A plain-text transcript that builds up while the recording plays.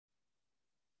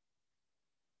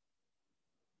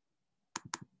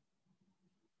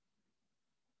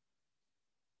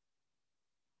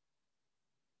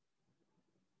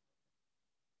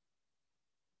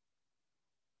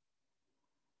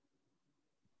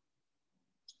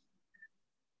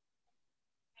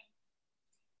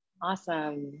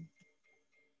Awesome.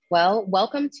 Well,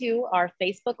 welcome to our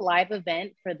Facebook Live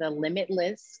event for the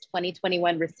Limitless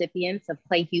 2021 recipients of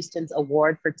ClayHouston's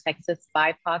Award for Texas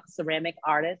BIPOC Ceramic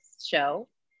Artists show.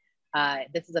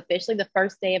 This is officially the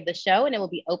first day of the show, and it will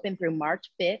be open through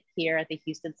March 5th here at the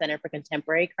Houston Center for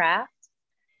Contemporary Craft.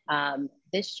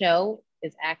 This show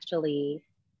is actually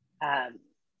a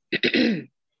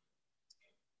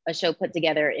show put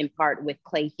together in part with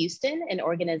ClayHouston, an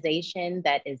organization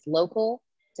that is local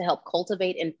to help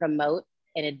cultivate and promote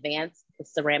and advance the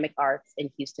ceramic arts in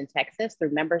Houston, Texas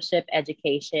through membership,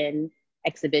 education,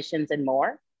 exhibitions, and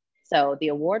more. So the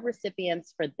award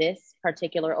recipients for this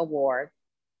particular award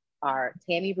are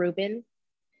Tammy Rubin,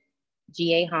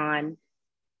 G.A. Hahn,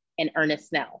 and Ernest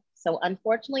Snell. So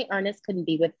unfortunately, Ernest couldn't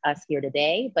be with us here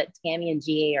today, but Tammy and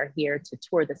G.A. are here to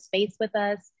tour the space with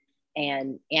us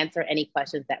and answer any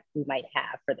questions that we might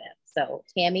have for them. So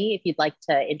Tammy, if you'd like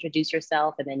to introduce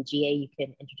yourself, and then G.A., you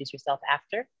can introduce yourself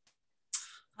after.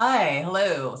 Hi,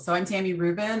 hello. So I'm Tammy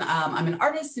Rubin. I'm an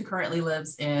artist who currently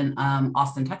lives in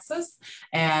Austin, Texas,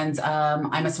 and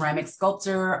I'm a ceramic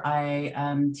sculptor.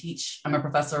 I'm a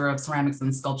professor of ceramics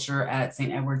and sculpture at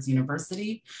St. Edward's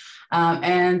University,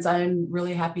 and I'm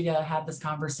really happy to have this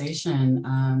conversation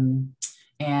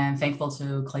and thankful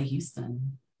to ClayHouston.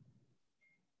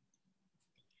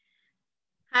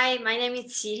 Hi, my name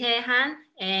is Ji-Hye Han,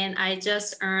 and I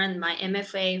just earned my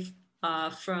MFA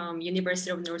from University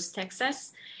of North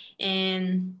Texas,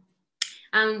 and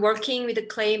I'm working with the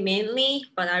clay mainly,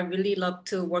 but I really love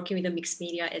to working with the mixed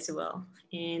media as well.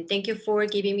 And thank you for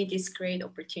giving me this great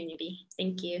opportunity.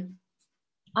 Thank you.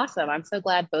 Awesome. I'm so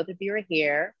glad both of you are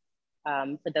here.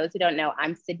 For those who don't know,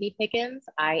 I'm Cydney Pickens.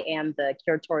 I am the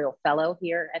Curatorial Fellow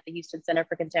here at the Houston Center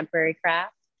for Contemporary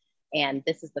Craft. And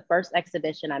this is the first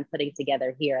exhibition I'm putting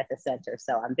together here at the center.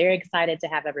 So I'm very excited to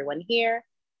have everyone here.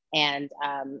 And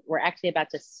we're actually about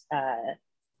to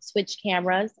switch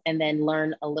cameras and then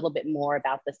learn a little bit more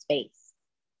about the space.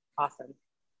 Awesome.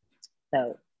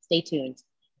 So stay tuned.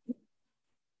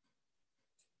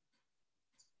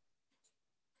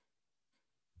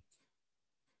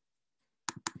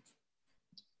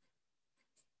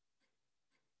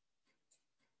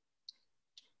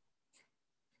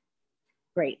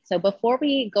 Great. So before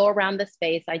we go around the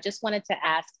space, I just wanted to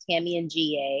ask Tammy and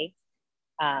G.A.,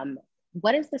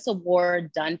 what has this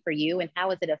award done for you, and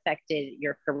how has it affected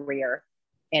your career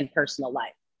and personal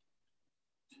life?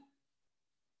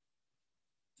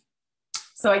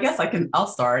 So I guess I'll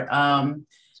start.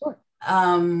 Sure.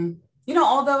 You know,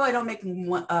 although I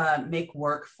don't make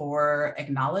work for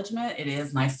acknowledgement, it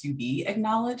is nice to be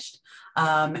acknowledged.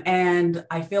 And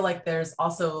I feel like there's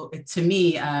also, to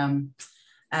me,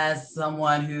 as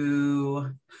someone who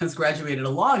has graduated a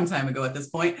long time ago at this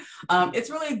point, it's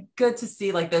really good to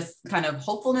see like this kind of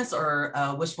hopefulness or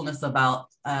wishfulness about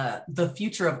the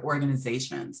future of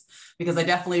organizations, because I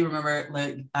definitely remember,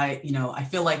 like, I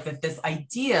feel like that this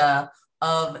idea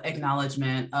of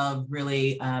acknowledgement, of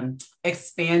really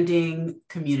expanding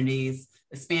communities,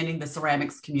 expanding the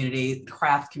ceramics community,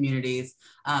 craft communities,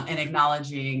 and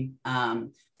acknowledging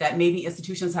that maybe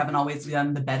institutions haven't always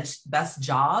done the best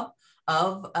job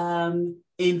of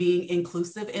in being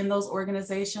inclusive in those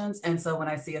organizations. And so when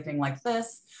I see a thing like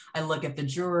this, I look at the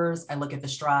jurors, I look at the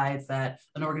strides that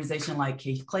an organization like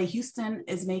ClayHouston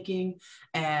is making,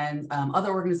 and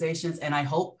other organizations, and I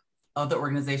hope other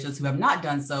organizations who have not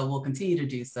done so will continue to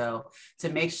do so, to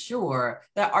make sure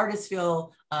that artists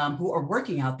feel who are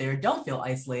working out there don't feel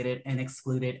isolated and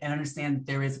excluded, and understand that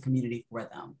there is a community for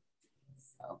them.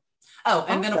 So,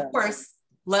 and then of course,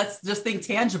 let's just think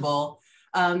tangible.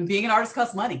 Being an artist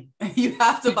costs money. You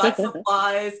have to buy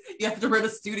supplies, you have to rent a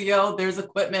studio, there's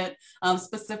equipment.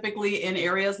 Specifically in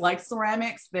areas like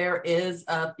ceramics, there is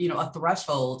a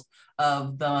threshold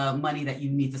of the money that you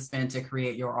need to spend to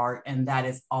create your art. And that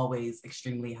is always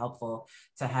extremely helpful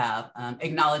to have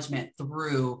acknowledgement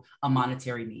through a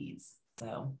monetary needs.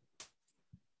 So.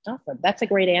 Awesome, that's a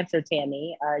great answer,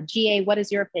 Tammy. G.A., what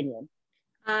is your opinion?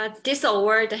 This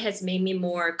award has made me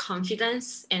more confident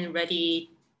and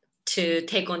ready to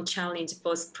take on challenge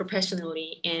both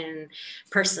professionally and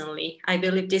personally. I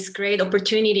believe this great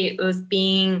opportunity of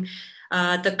being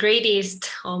the greatest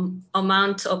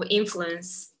amount of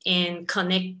influence and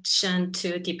connection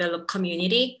to develop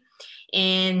community,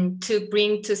 and to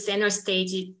bring to center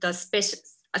stage a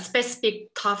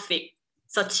specific topic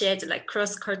such as like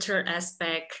cross-cultural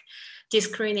aspect,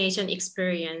 discrimination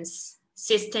experience,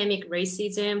 systemic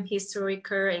racism,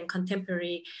 historical and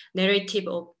contemporary narrative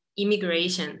of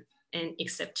immigration, and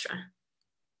etc.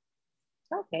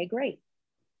 Okay, great.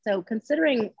 So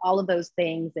considering all of those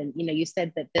things, and you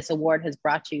said that this award has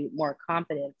brought you more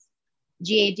confidence,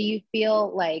 GA, do you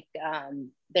feel like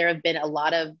there have been a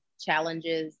lot of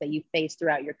challenges that you faced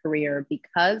throughout your career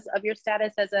because of your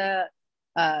status as a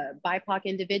BIPOC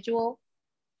individual?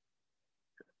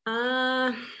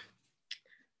 I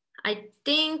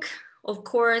think, of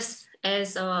course,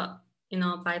 as a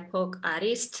BIPOC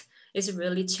artist, is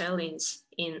really challenge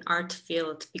in art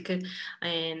field because,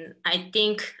 and I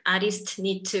think artists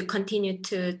need to continue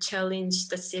to challenge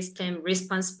the system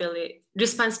responsible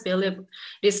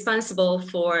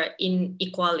for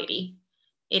inequality.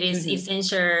 It is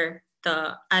essential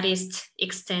the artists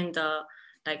extend the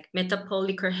like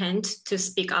metaphorical hand to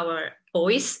speak our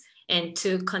voice and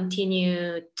to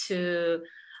continue to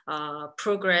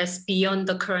progress beyond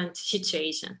the current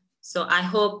situation. So I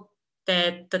hope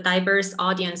that the diverse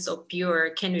audience of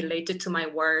viewer can relate to my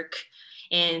work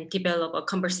and develop a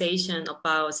conversation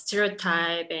about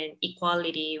stereotype and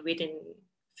equality within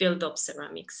field of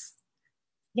ceramics.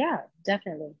 Yeah,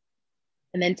 definitely.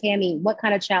 And then Tammy, what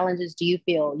kind of challenges do you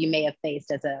feel you may have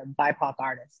faced as a BIPOC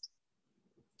artist?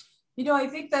 You know, I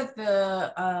think that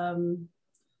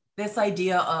this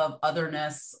idea of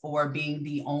otherness or being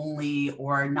the only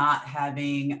or not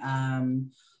having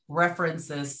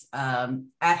references at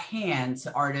hand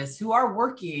to artists who are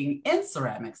working in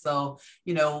ceramics. So,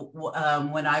 you know,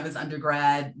 when I was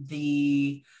undergrad,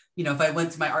 if I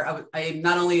went to my art, I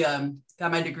not only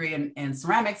got my degree in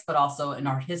ceramics, but also in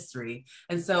art history.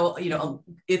 And so, you know,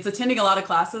 it's attending a lot of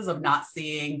classes of not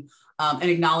seeing an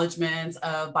acknowledgement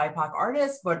of BIPOC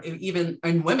artists, but even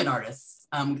in women artists,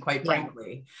 quite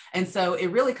frankly. And so it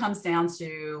really comes down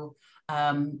to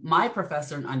my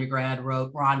professor in undergrad,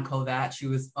 Ron Kovac, who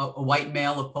was a white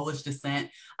male of Polish descent.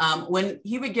 When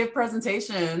he would give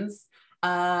presentations,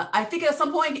 I think at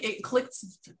some point it clicked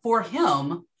for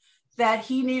him that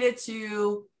he needed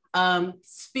to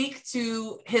speak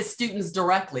to his students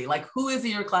directly, like who is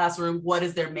in your classroom, what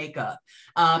is their makeup?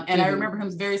 And I remember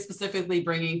him very specifically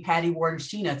bringing Patty Ward and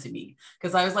Sheena to me,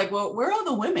 because I was like, well, where are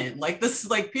the women? Like this,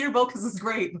 like Peter Bokus is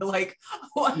great, but like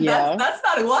that's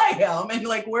not who I am. And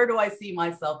like, where do I see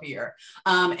myself here?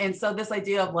 And so this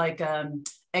idea of like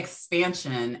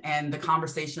expansion and the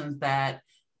conversations that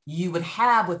you would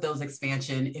have with those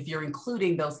expansion, if you're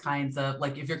including those kinds of,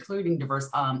 like if you're including diverse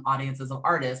audiences of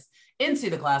artists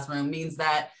into the classroom, means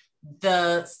that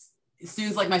the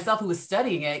students like myself who is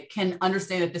studying it can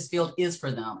understand that this field is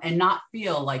for them and not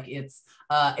feel like it's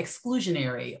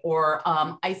exclusionary or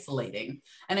isolating.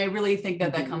 And I really think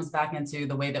that that comes back into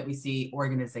the way that we see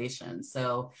organizations.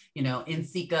 So, you know,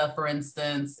 NCECA, for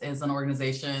instance, is an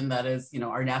organization that is, you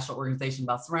know, our national organization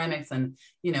about ceramics. And,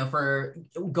 you know, for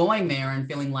going there and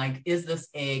feeling like, is this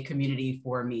a community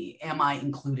for me? Am I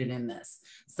included in this?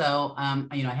 So,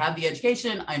 you know, I have the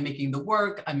education, I'm making the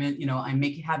work, I'm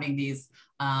having these,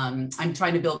 I'm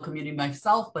trying to build community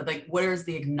myself, but like, where's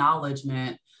the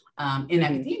acknowledgement in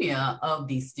academia of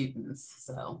these students?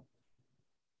 So.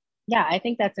 Yeah, I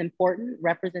think that's important.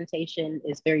 Representation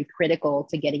is very critical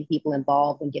to getting people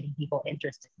involved and getting people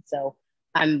interested. So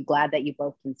I'm glad that you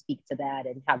both can speak to that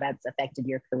and how that's affected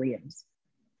your careers.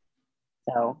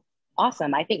 So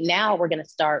awesome. I think now we're going to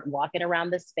start walking around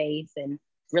the space and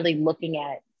really looking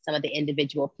at some of the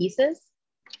individual pieces.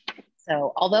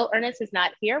 So although Ernest is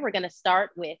not here, we're going to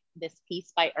start with this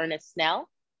piece by Ernest Snell.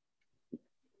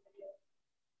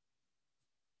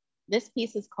 This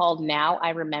piece is called Now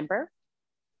I Remember.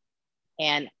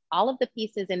 And all of the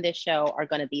pieces in this show are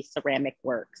going to be ceramic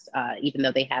works, even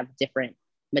though they have different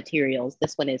materials.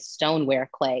 This one is stoneware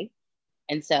clay.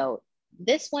 And so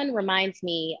this one reminds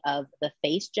me of the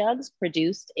face jugs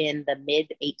produced in the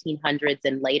mid 1800s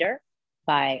and later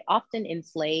by often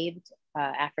enslaved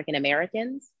African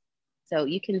Americans. So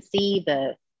you can see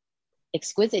the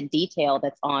exquisite detail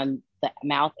that's on the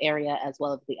mouth area as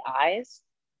well as the eyes.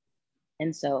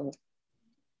 And so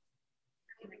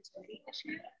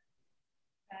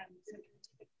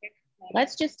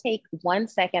let's just take 1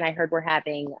 second. I heard we're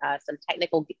having some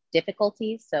technical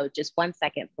difficulties. So just 1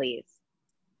 second, please.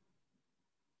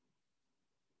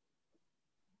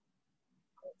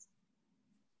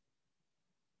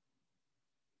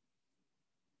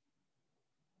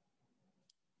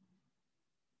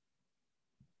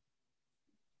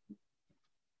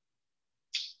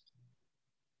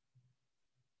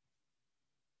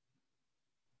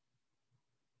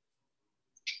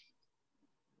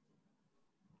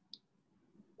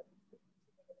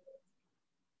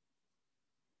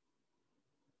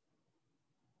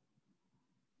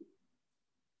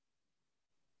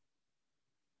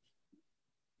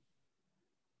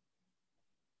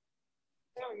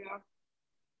 There we go.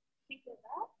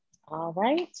 All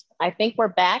right. I think we're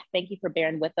back. Thank you for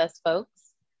bearing with us, folks.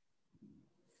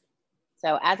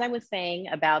 So as I was saying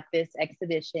about this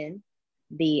exhibition,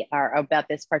 or about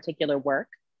this particular work,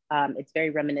 it's very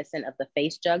reminiscent of the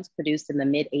face jugs produced in the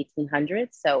mid 1800s.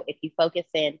 So if you focus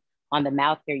in on the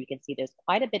mouth here, you can see there's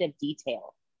quite a bit of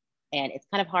detail. And it's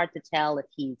kind of hard to tell if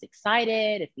he's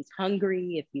excited, if he's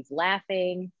hungry, if he's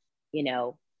laughing. You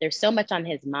know, there's so much on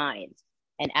his mind.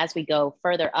 And as we go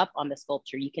further up on the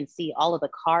sculpture, you can see all of the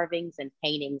carvings and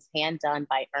paintings hand done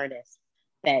by Ernest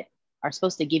that are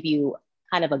supposed to give you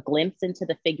kind of a glimpse into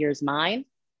the figure's mind.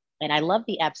 And I love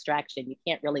the abstraction. You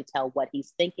can't really tell what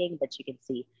he's thinking, but you can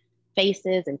see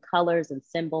faces and colors and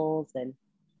symbols, and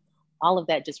all of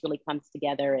that just really comes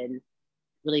together and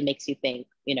really makes you think,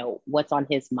 you know, what's on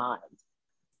his mind?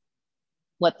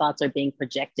 What thoughts are being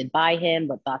projected by him?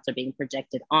 What thoughts are being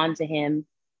projected onto him?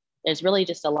 There's really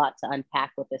just a lot to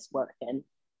unpack with this work. And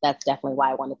that's definitely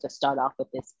why I wanted to start off with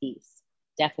this piece.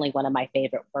 Definitely one of my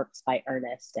favorite works by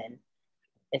Ernest. And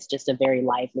it's just a very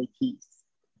lively piece.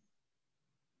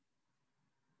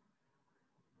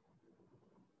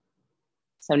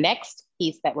 So next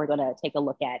piece that we're gonna take a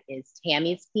look at is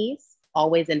Tammy's piece,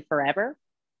 Always and Forever,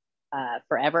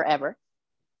 Forever Ever.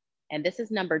 And this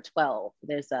is number 12.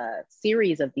 There's a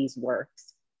series of these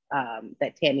works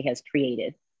that Tammy has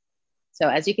created. So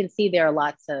as you can see, there are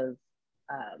lots of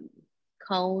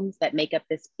cones that make up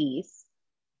this piece.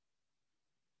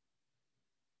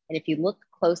 And if you look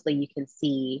closely, you can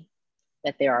see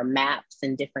that there are maps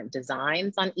and different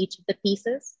designs on each of the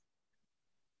pieces.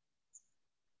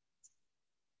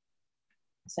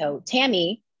 So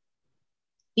Tammy,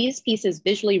 these pieces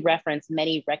visually reference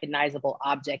many recognizable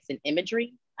objects and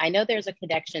imagery. I know there's a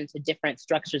connection to different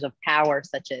structures of power,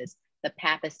 such as the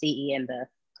papacy and the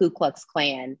Ku Klux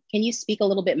Klan. Can you speak a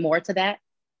little bit more to that?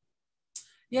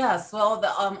 Yes, well, the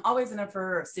Always and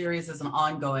Ever series is an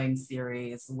ongoing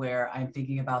series where I'm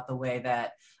thinking about the way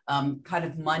that kind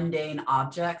of mundane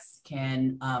objects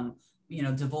can, you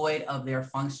know, devoid of their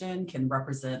function, can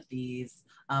represent these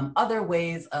other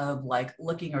ways of like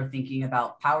looking or thinking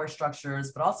about power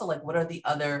structures, but also like what are the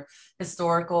other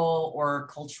historical or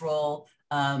cultural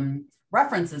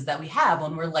references that we have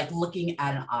when we're like looking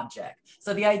at an object.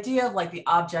 So the idea of like the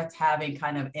object having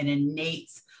kind of an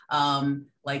innate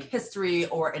like history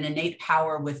or an innate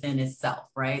power within itself,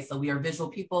 right? So we are visual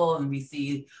people and we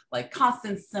see like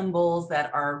constant symbols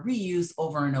that are reused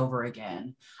over and over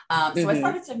again. So I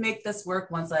started to make this work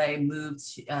once I moved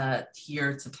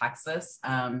here to Texas.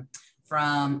 I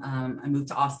moved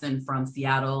to Austin from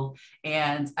Seattle,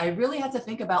 and I really had to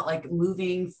think about like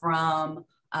moving from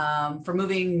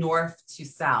moving north to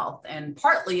south. And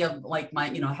partly of like my,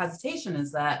 you know, hesitation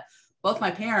is that both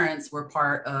my parents were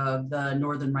part of the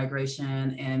Northern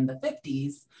migration in the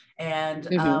 50s. And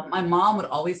my mom would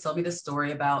always tell me this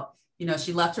story about, you know,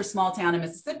 she left her small town in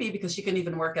Mississippi because she couldn't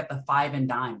even work at the Five and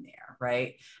Dime there,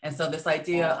 right? And so this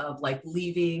idea of like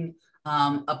leaving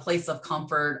a place of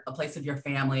comfort, a place of your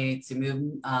family, to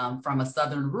move from a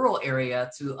southern rural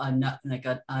area to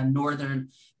a northern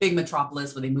big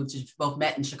metropolis where they moved to, both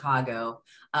met in Chicago,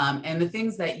 and the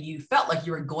things that you felt like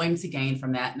you were going to gain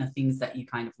from that and the things that you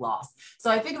kind of lost. So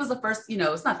I think it was the first, you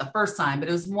know, it's not the first time, but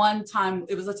it was one time,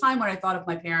 it was a time when I thought of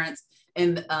my parents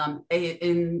in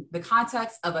the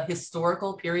context of a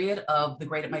historical period of the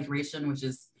Great Migration, which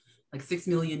is like 6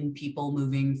 million people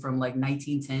moving from like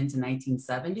 1910 to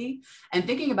 1970, and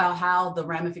thinking about how the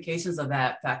ramifications of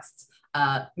that affects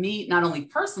me, not only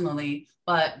personally,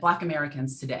 but Black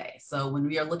Americans today. So when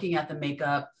we are looking at the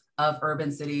makeup of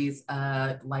urban cities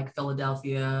like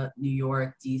Philadelphia, New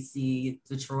York, DC,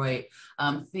 Detroit,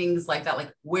 things like that,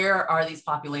 like where are these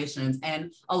populations?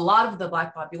 And a lot of the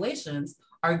Black populations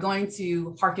are going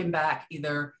to harken back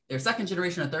either their second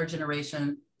generation or third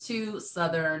generation to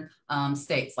southern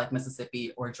states like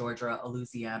Mississippi or Georgia or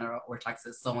Louisiana or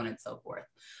Texas, so on and so forth.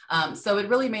 So it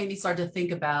really made me start to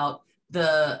think about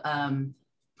the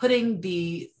putting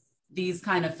these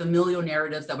kind of familial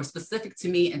narratives that were specific to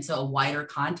me into a wider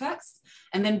context,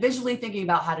 and then visually thinking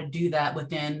about how to do that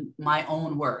within my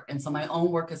own work. And so my own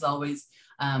work is always,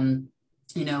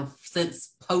 you know,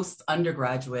 since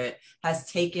post-undergraduate, has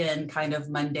taken kind of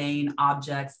mundane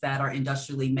objects that are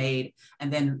industrially made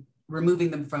and then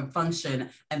removing them from function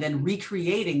and then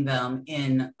recreating them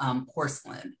in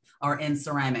porcelain or in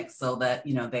ceramics so that,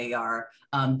 you know, they are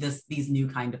these new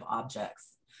kind of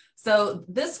objects. So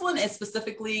this one is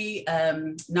specifically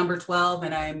number 12,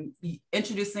 and I'm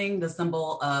introducing the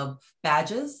symbol of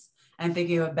badges and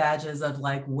thinking of badges of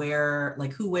like where,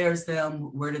 like who wears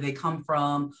them, where do they come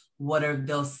from, what are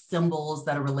those symbols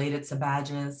that are related to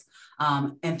badges,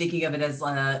 and thinking of it as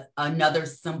another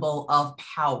symbol of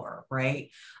power,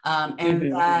 right?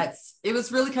 And that's, it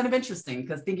was really kind of interesting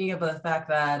because thinking of the fact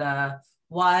that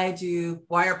why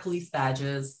are police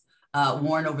badges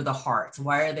worn over the heart?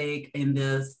 Why are they in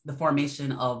the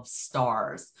formation of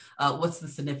stars? What's the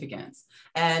significance?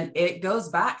 And it goes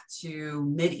back to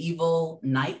medieval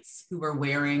knights who were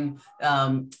wearing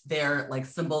their like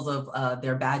symbols of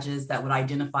their badges that would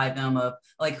identify them of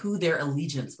like who their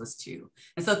allegiance was to.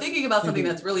 And so thinking about something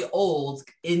that's really old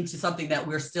into something that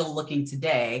we're still looking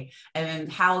today, and then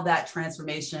how that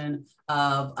transformation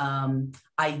of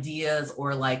ideas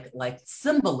or like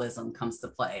symbolism comes to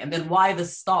play, and then why the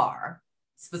star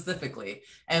specifically.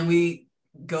 And we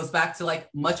goes back to like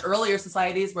much earlier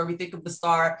societies where we think of the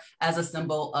star as a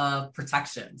symbol of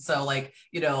protection. So like,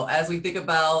 you know, as we think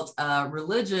about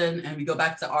religion and we go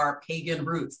back to our pagan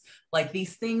roots, like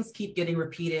these things keep getting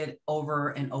repeated over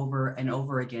and over and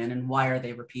over again. And why are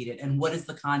they repeated? And what is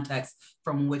the context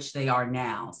from which they are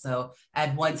now? So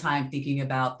at one time thinking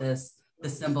about the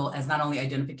symbol as not only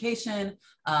identification,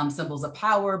 symbols of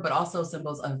power, but also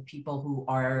symbols of people who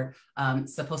are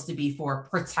supposed to be for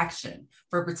protection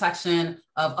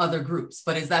of other groups.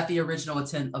 But is that the original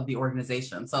intent of the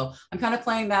organization? So I'm kind of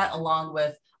playing that along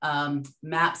with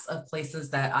maps of places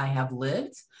that I have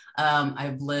lived.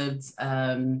 I've lived,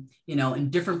 you know, in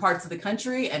different parts of the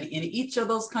country, and in each of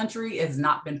those countries has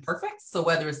not been perfect. So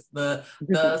whether it's the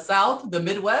South, the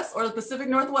Midwest, or the Pacific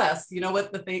Northwest, you know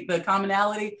what the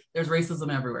commonality? There's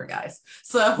racism everywhere, guys.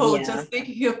 So just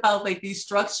thinking about like these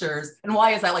structures, and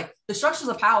why is that? Like the structures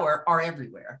of power are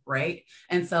everywhere, right?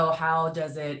 And so how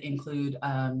does it include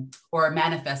or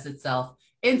manifest itself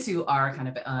into our kind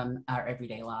of our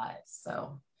everyday lives?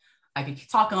 So I could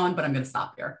talk on, but I'm going to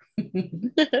stop here.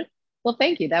 Well,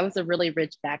 thank you. That was a really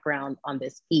rich background on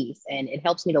this piece. And it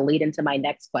helps me to lead into my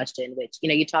next question, which, you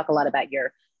know, you talk a lot about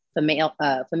your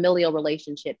familial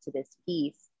relationship to this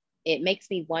piece. It makes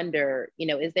me wonder, you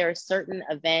know, is there a certain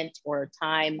event or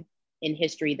time in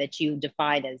history that you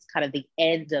define as kind of the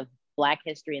end of Black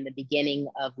history and the beginning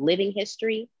of living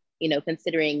history? You know,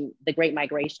 considering the Great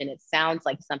Migration, it sounds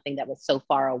like something that was so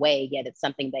far away, yet it's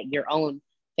something that your own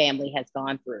family has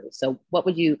gone through. So what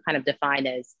would you kind of define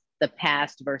as the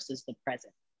past versus the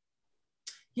present?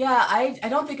 Yeah, I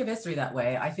don't think of history that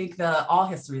way. I think all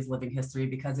history is living history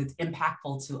because it's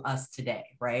impactful to us today,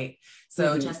 right?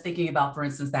 So just thinking about, for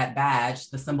instance, that badge,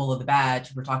 the symbol of the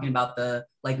badge, we're talking about the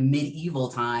like medieval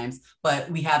times,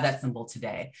 but we have that symbol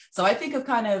today. So I think of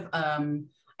kind of,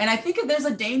 and I think there's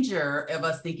a danger of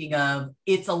us thinking of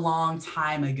it's a long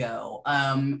time ago.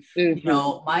 You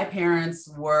know, my parents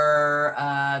were,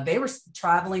 they were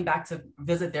traveling back to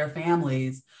visit their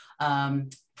families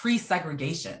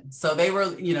pre-segregation. So they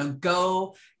were, you know,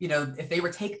 if they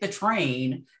would take the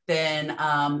train, then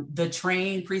the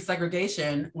train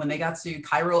pre-segregation, when they got to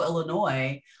Cairo,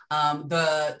 Illinois,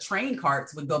 the train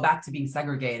carts would go back to being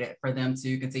segregated for them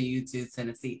to continue to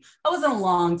Tennessee. That wasn't a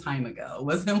long time ago. It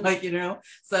wasn't like, you know,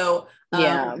 so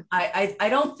I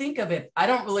don't think of it. I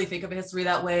don't really think of history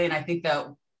that way. And I think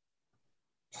that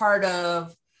part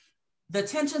of the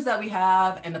tensions that we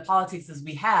have and the politics as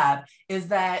we have is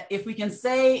that if we can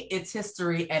say it's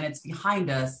history and it's behind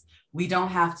us, we don't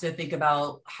have to think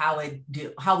about how we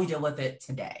deal with it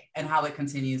today and how it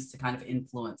continues to kind of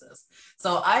influence us.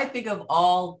 So I think of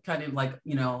all kind of like,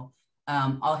 you know,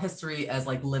 all history as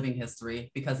like living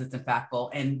history because it's impactful,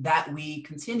 and that we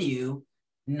continue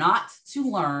not to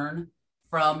learn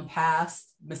from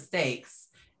past mistakes.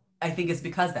 I think it's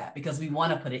because we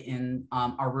want to put it in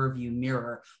our rearview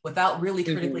mirror without really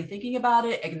critically thinking about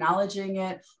it, acknowledging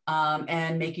it,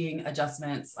 and making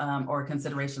adjustments or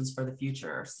considerations for the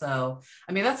future. So,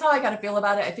 I mean, that's how I kind of feel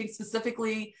about it. I think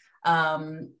specifically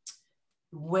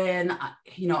when,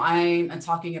 you know, I'm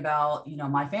talking about, you know,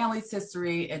 my family's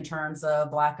history in terms of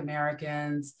Black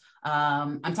Americans,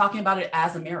 I'm talking about it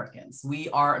as Americans. We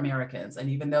are Americans. And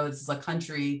even though this is a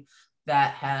country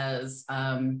that has,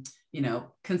 you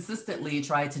know, consistently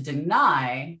tried to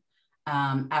deny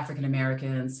African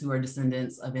Americans who are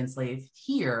descendants of enslaved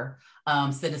here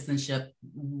citizenship,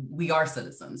 we are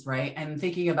citizens, right? And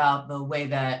thinking about the way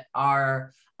that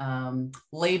our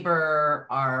labor,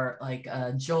 our like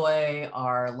joy,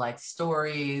 our like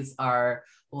stories, our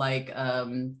like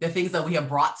the things that we have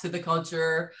brought to the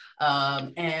culture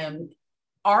and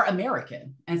are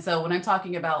American. And so when I'm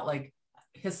talking about like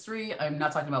history, I'm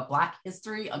not talking about Black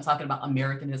history, I'm talking about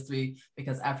American history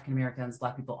because African Americans,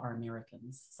 Black people are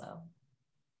Americans. So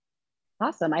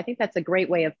awesome. I think that's a great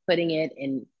way of putting it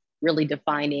and really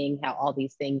defining how all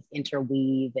these things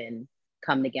interweave and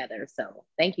come together. So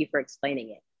thank you for explaining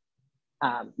it.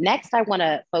 Next, I want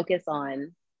to focus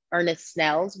on Ernest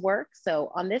Snell's work.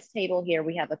 So on this table here,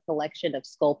 we have a collection of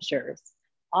sculptures.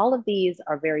 All of these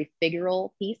are very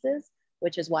figural pieces,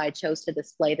 which is why I chose to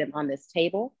display them on this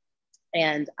table.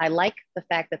 And I like the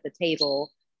fact that the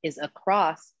table is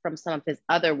across from some of his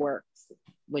other works,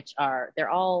 which are, they're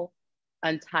all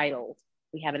untitled.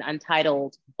 We have an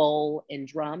untitled bowl and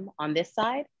drum on this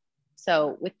side.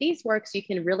 So with these works, you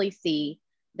can really see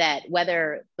that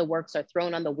whether the works are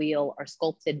thrown on the wheel or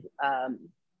sculpted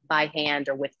by hand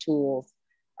or with tools,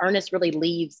 Ernest really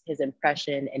leaves his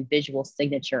impression and visual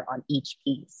signature on each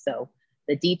piece. So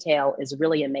the detail is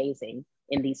really amazing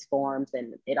in these forms,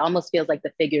 and it almost feels like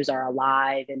the figures are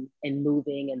alive and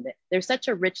moving, and there's such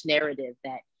a rich narrative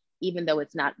that even though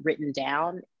it's not written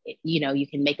down, you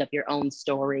can make up your own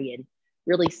story and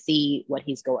really see what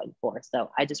he's going for. So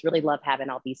I just really love having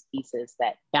all these pieces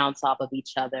that bounce off of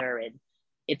each other, and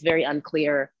it's very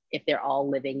unclear if they're all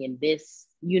living in this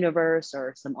universe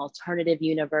or some alternative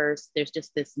universe. There's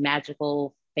just this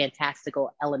magical,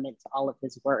 fantastical element to all of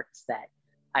his works that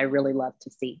I really love to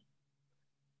see.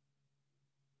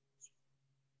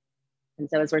 And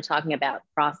so as we're talking about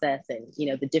process and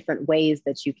the different ways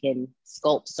that you can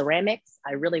sculpt ceramics,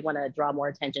 I really want to draw more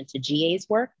attention to GA's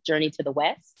work, Journey to the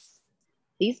West.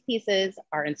 These pieces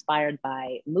are inspired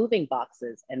by moving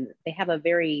boxes, and they have a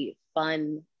very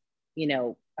fun,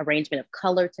 arrangement of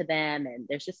color to them. And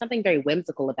there's just something very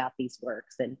whimsical about these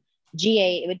works. And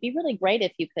GA, it would be really great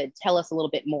if you could tell us a little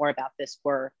bit more about this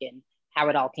work and how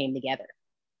it all came together.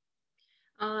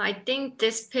 I think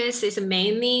this piece is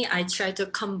mainly, I try to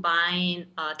combine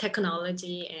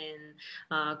technology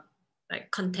and like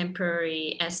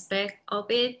contemporary aspect of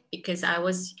it, because I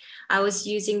was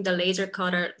using the laser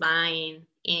cutter line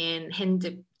in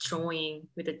hand drawing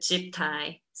with a zip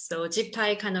tie. So zip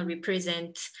tie kind of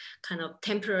represent kind of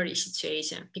temporary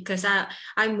situation, because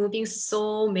I'm moving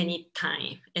so many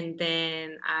times and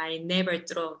then I never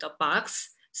draw the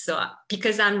box. So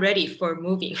because I'm ready for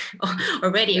moving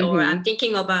already, or I'm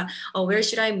thinking about, where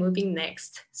should I moving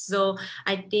next? So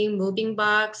I think moving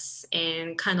box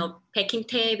and kind of packing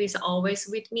tape is always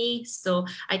with me. So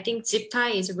I think zip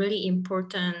tie is really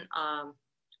important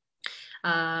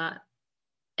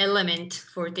element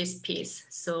for this piece.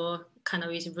 So kind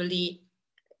of is really,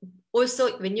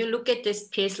 also when you look at this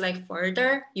piece like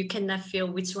further, you cannot feel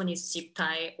which one is zip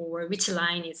tie or which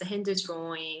line is hand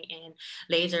drawing and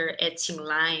laser etching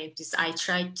line. Because I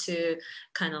try to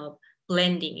kind of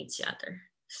blending each other.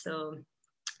 So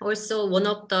also one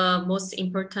of the most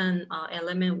important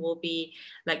element will be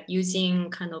like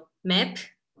using kind of map.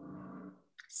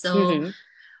 So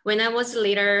when I was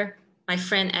later, my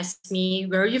friend asked me,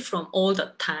 where are you from all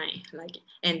the time?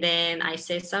 And then I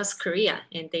said South Korea,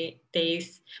 and they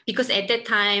because at that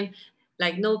time,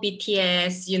 like no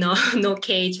BTS, no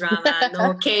K-drama,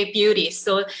 no K-beauty.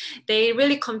 So they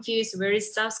really confused where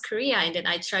is South Korea. And then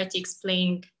I tried to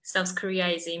explain South Korea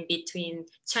is in between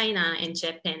China and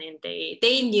Japan, and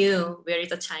they knew where is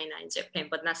the China and Japan,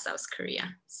 but not South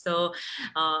Korea. So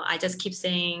I just keep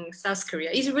saying South Korea.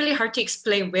 It's really hard to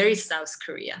explain where is South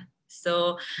Korea.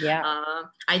 So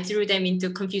I threw them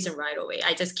into confusion right away.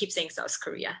 I just keep saying South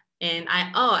Korea. And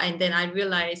then I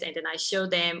realized, and then I showed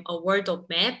them a world of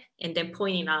map and then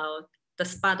pointing out the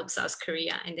spot of South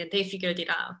Korea. And then they figured it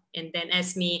out and then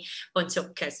asked me a bunch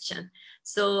of questions.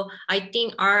 So I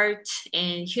think art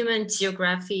and human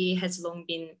geography has long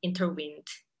been intertwined.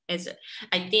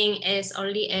 I think as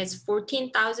early as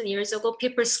 14,000 years ago,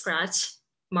 people scratch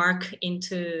mark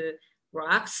into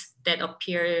rocks that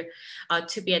appear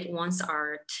to be at once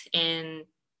art and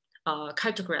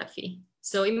cartography.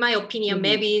 So in my opinion,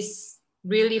 map is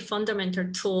really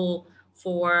fundamental tool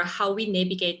for how we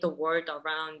navigate the world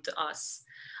around us.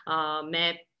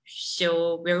 Map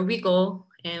show where we go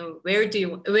and where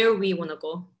we want to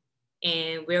go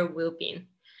and where we've been.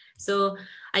 So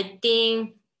I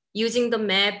think using the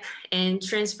map and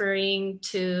transferring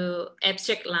to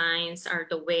abstract lines are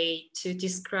the way to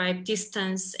describe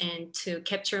distance and to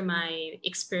capture my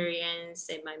experience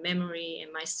and my memory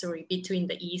and my story between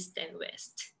the East and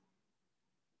West.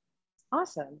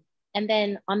 Awesome. And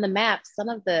then on the map, some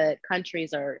of the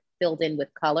countries are filled in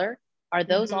with color. Are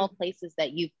those all places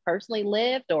that you've personally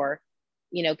lived, or,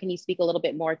 can you speak a little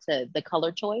bit more to the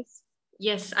color choice?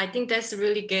 Yes, I think that's a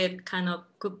really good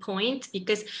point,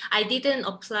 because I didn't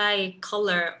apply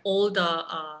color all the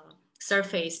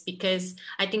surface, because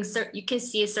I think you can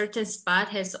see a certain spot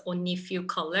has only few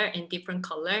color and different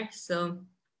color. So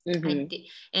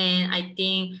I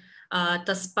think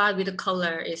the spot with the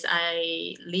color is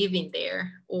I live in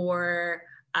there, or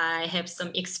I have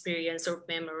some experience or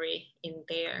memory in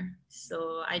there.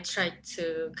 So I try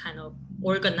to kind of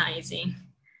organizing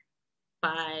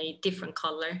by different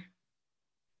color.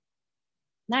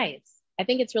 Nice. I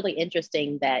think it's really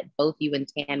interesting that both you and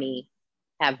Tammy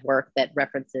have work that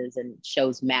references and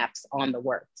shows maps on the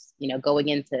works. You know, going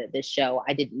into this show,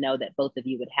 I didn't know that both of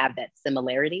you would have that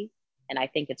similarity. And I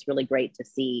think it's really great to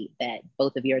see that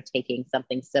both of you are taking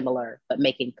something similar, but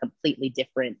making completely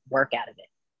different work out of it.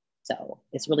 So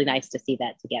it's really nice to see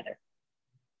that together.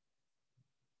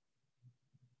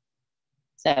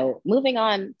 So moving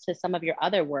on to some of your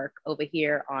other work over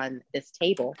here on this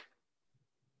table,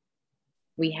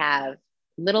 we have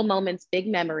Little Moments, Big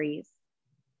Memories,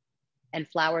 and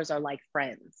Flowers Are Like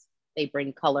Friends. They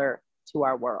bring color to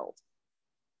our world.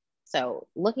 So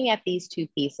looking at these two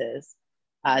pieces,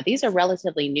 these are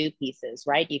relatively new pieces,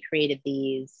 right? You created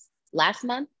these last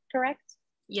month, correct?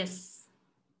 Yes.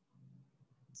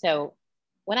 So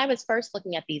when I was first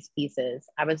looking at these pieces,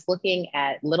 I was looking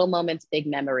at Little Moments, Big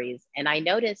Memories, and I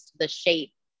noticed the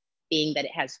shape being that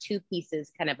it has two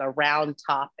pieces, kind of a round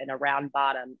top and a round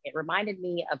bottom. It reminded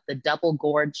me of the double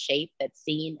gourd shape that's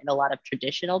seen in a lot of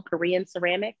traditional Korean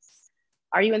ceramics.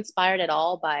 Are you inspired at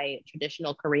all by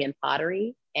traditional Korean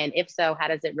pottery? And if so, how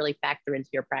does it really factor into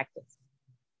your practice?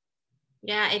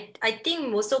 Yeah, I think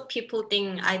most of people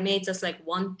think I made just like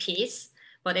one piece,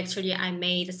 but actually I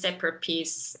made a separate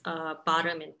piece,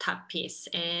 bottom and top piece.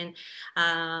 And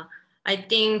I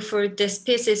think for this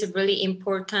piece, it's really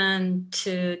important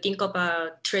to think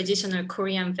about traditional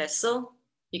Korean vessel,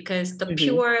 because the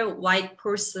pure white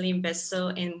porcelain vessel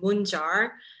and moon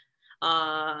jar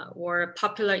were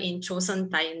popular in Joseon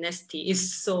Dynasty.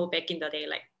 Is so back in the day,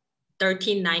 like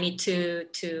 1392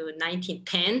 to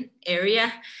 1910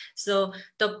 area. So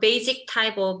the basic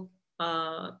type of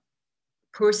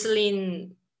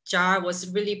porcelain jar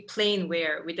was really plain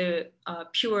ware with a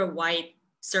pure white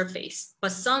surface.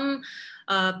 But some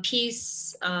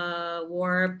pieces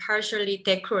were partially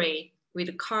decorated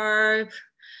with carved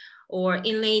or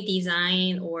inlay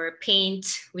design or paint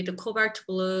with the cobalt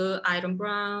blue, iron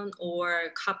brown, or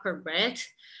copper red.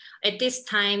 At this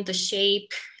time, the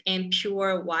shape and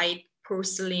pure white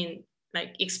porcelain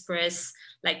like express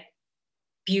like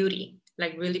beauty,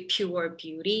 like really pure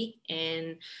beauty,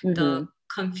 and the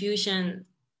Confucian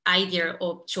idea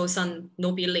of Joseon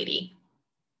nobility,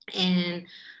 and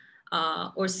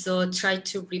also try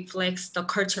to reflect the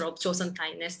culture of Joseon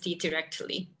dynasty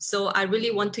directly. So I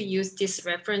really want to use this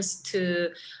reference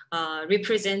to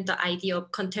represent the idea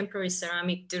of contemporary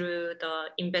ceramic through the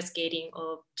investigating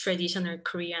of traditional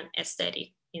Korean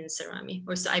aesthetic in ceramic.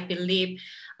 Also, I believe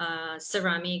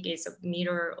ceramic is a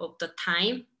mirror of the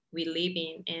time we live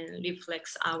in and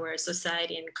reflects our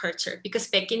society and culture. Because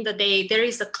back in the day, there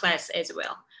is a class as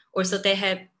well. Also, they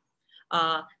have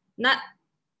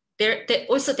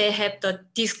they have the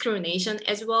discrimination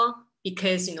as well,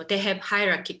 because they have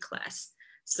hierarchy class.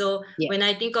 So when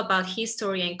I think about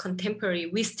history and contemporary,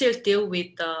 we still deal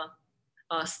with the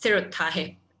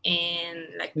stereotype and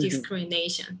like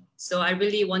discrimination. So I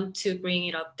really want to bring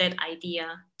it up, that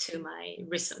idea, to my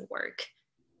recent work.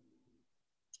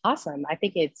 Awesome. I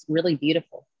think it's really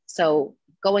beautiful. So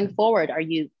going forward, are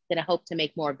you going to hope to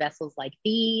make more vessels like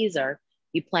these, or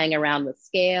you playing around with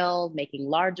scale, making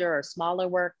larger or smaller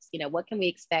works? What can we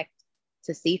expect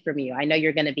to see from you? I know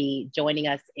you're going to be joining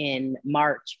us in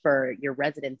March for your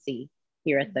residency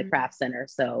here at the Craft Center.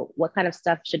 So what kind of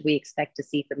stuff should we expect to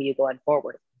see from you going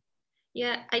forward?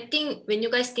 Yeah, I think when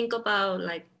you guys think about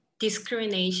like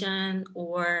discrimination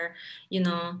or,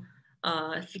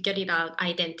 figure it out,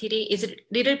 identity is a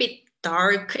little bit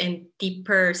dark and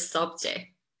deeper subject.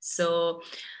 So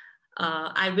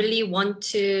I really want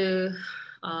to,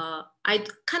 I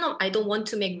don't want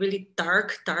to make really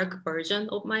dark version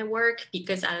of my work,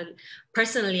 because I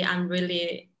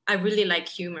really like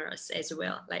humorous as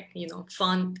well. Like,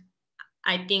 fun.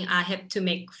 I think I have to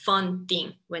make fun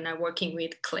thing when I'm working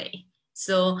with clay.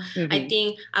 So I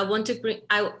think I want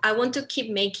to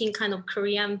keep making kind of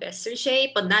Korean vessel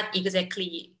shape, but not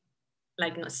exactly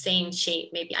like same shape.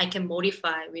 Maybe I can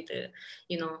modify with a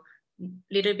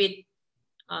little bit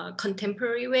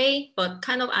contemporary way, but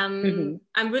kind of I'm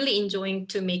really enjoying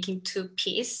to making two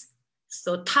piece.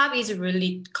 So top is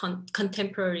really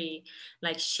contemporary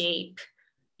like shape,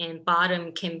 and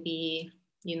bottom can be,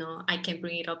 I can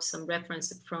bring it up some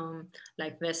reference from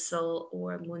like vessel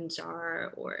or moon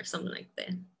jar or something like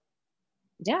that.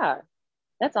 Yeah,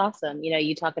 that's awesome.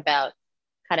 You talk about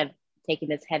kind of taking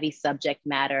this heavy subject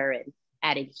matter and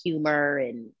adding humor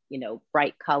and,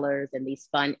 bright colors and these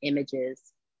fun images.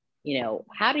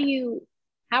 How are you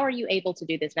able to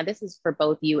do this? Now, this is for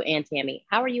both you and Tammy.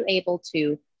 How are you able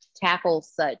to tackle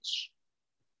such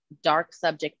dark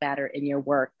subject matter in your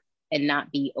work and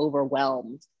not be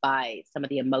overwhelmed by some of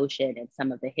the emotion and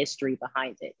some of the history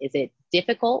behind it? Is it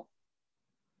difficult?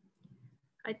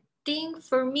 I think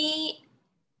for me,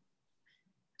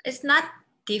 it's not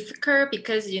difficult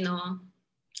because, you know,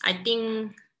 I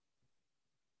think,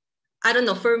 I don't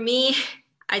know, for me,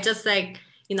 I just like,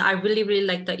 you know, I really, really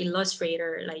like the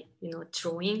illustrator, like, you know,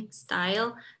 drawing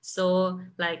style. So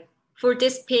like for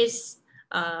this piece,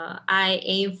 I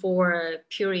aim for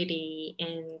purity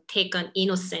and take an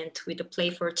innocent with a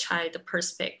playful child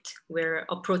perspective where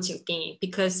approaching things,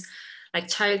 because like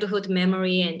childhood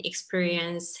memory and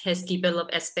experience has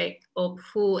developed aspect of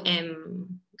who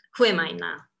am I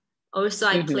now. Also,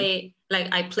 I play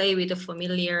with the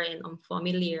familiar and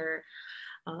unfamiliar.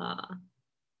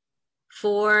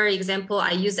 For example,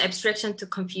 I use abstraction to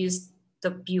confuse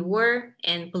the viewer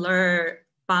and blur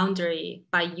boundary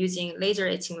by using laser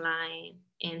etching line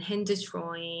and hand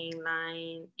drawing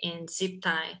line and zip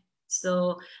tie.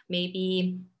 So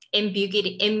maybe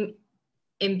ambiguity and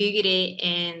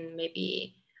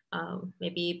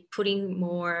maybe putting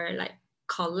more like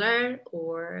color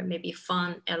or maybe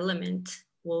fun element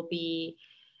will be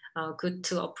good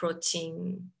to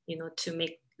approaching, you know, to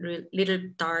make little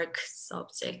dark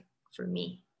subject for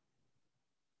me.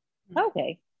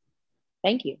 Okay,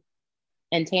 thank you.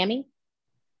 And Tammy?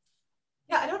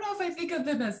 Yeah, I don't know if I think of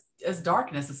them as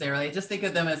dark necessarily. I just think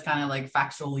of them as kind of like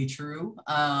factually true.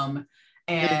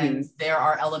 And there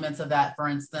are elements of that. For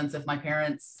instance, if my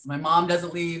mom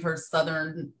doesn't leave her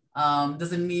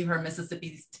doesn't leave her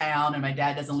Mississippi town, and my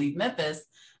dad doesn't leave Memphis,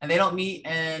 and they don't meet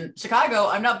in Chicago,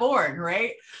 I'm not born,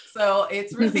 right? So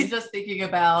it's really just thinking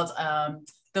about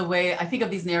the way I think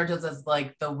of these narratives as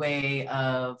like the way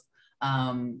of,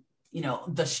 you know,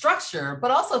 the structure,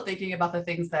 but also thinking about the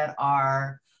things that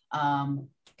are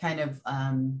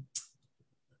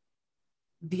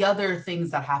the other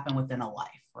things that happen within a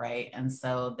life, right? And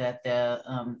so that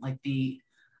the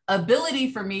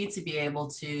ability for me to be able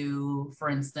to, for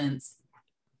instance,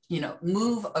 you know,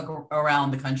 move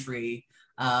around the country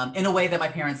in a way that my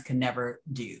parents could never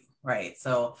do, right?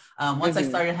 So once I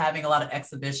started having a lot of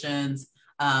exhibitions,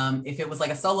 if it was like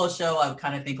a solo show, I would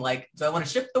kind of think like, do I want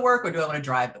to ship the work or do I want to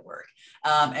drive the work?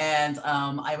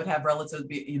 I would have relatives,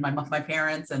 my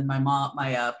parents and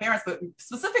my parents, but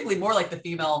specifically more like the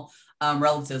female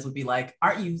relatives would be like,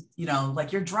 aren't you, you know,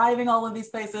 like you're driving all of these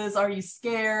places. Are you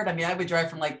scared? I mean, I would drive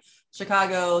from like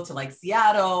Chicago to like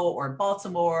Seattle or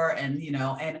Baltimore, and, you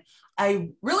know, and I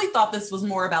really thought this was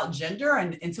more about gender,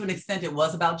 and to an extent it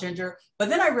was about gender. But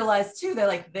then I realized too that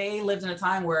like they lived in a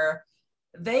time where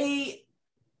they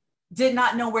did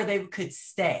not know where they could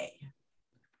stay.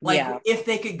 Like if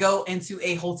they could go into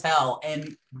a hotel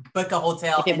and book a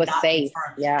hotel if it was safe,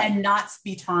 and not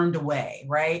be turned away,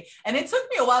 right? And it took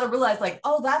me a while to realize like,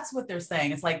 oh, that's what they're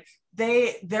saying. It's like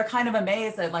they're kind of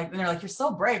amazed at like, and they're like, you're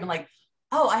so brave. And like,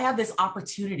 oh, I have this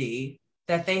opportunity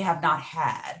that they have not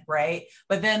had, right?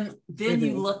 But then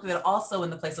you look at also in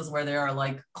the places where there are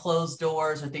like closed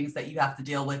doors or things that you have to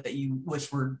deal with that you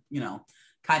wish were, you know,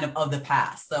 kind of the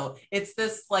past. So it's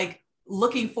this like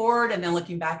looking forward and then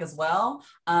looking back as well.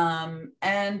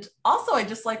 And also I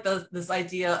just like this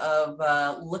idea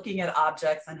of looking at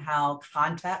objects and how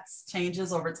context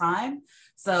changes over time.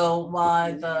 So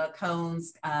while the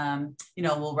cones, you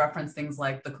know, will reference things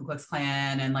like the Ku Klux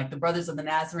Klan and like the Brothers of the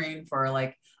Nazarene for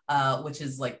like, which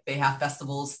is like they have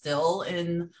festivals still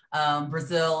in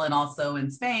Brazil and also in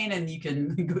Spain, and you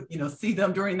can, you know, see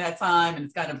them during that time, and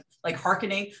it's kind of like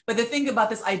hearkening. But the thing about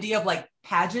this idea of like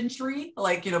pageantry,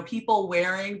 like, you know, people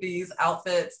wearing these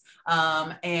outfits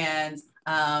and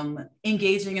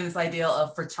engaging in this idea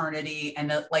of fraternity,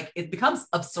 and like it becomes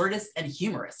absurdist and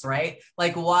humorous, right?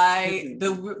 Like why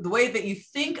the way that you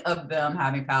think of them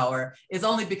having power is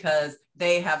only because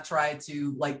they have tried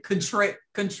to like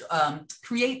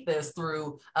create this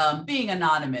through being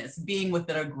anonymous, being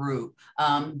within a group,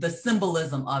 the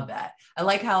symbolism of that. I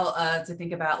like how to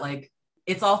think about like,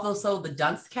 it's also the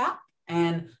dunce cap,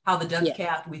 and how the dunce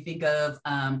cap we think of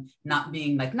not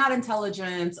being like not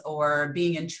intelligent or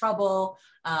being in trouble.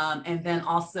 And then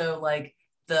also like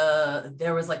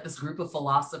there was like this group of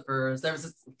philosophers. There was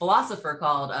this philosopher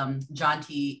called John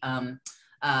T.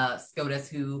 Scotus,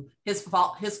 who his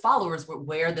followers would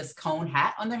wear this cone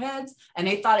hat on their heads, and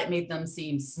they thought it made them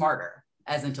seem smarter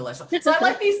as intellectual. So I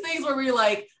like these things where we're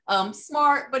like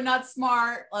smart but not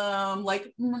smart,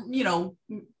 like, you know,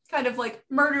 kind of like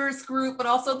murderous group, but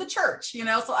also the church, you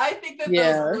know? So I think that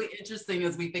those are really interesting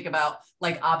as we think about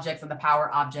like objects and the power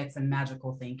objects and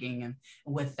magical thinking and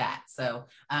with that. So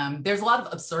there's a lot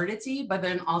of absurdity, but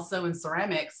then also in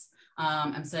ceramics,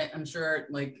 I'm sure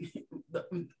like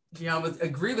Gian would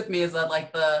agree with me, is that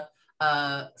like the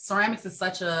ceramics is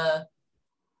such a,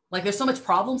 like there's so much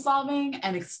problem solving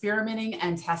and experimenting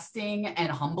and testing and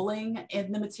humbling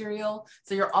in the material.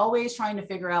 So you're always trying to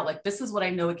figure out like, this is what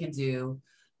I know it can do.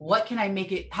 what can I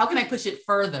make it, how can I push it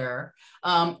further?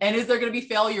 And is there going to be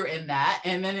failure in that?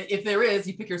 And then if there is,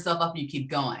 you pick yourself up and you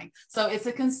keep going. So it's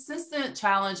a consistent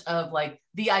challenge of like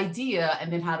the idea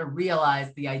and then how to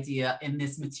realize the idea in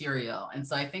this material. And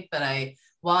so I think that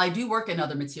while I do work in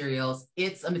other materials,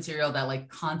 it's a material that like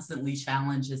constantly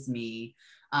challenges me.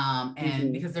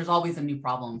 And because there's always a new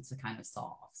problem to kind of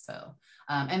solve. So,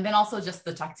 and then also just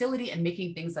the tactility and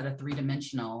making things that are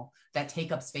three-dimensional that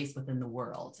take up space within the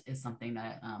world is something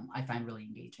that I find really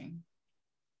engaging.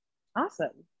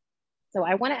 Awesome. So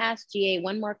I want to ask GA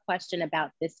one more question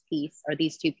about this piece or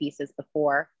these two pieces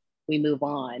before we move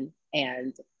on.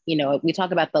 And, you know, we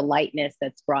talk about the lightness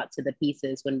that's brought to the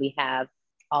pieces when we have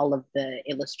all of the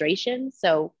illustrations.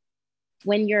 So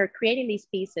when you're creating these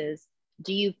pieces,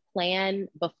 do you plan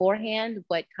beforehand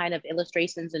what kind of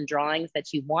illustrations and drawings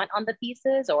that you want on the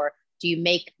pieces, or do you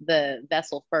make the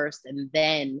vessel first and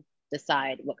then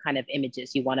decide what kind of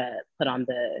images you want to put on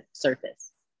the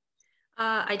surface?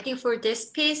 I think for this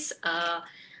piece,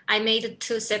 I made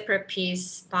two separate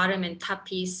pieces, bottom and top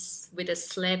piece, with a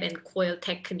slab and coil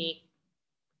technique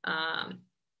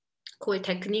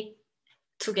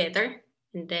together.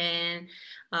 And then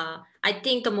I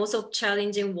think the most of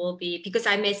challenging will be because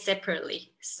I made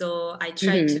separately. So I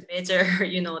tried to measure,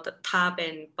 you know, the top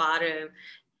and bottom.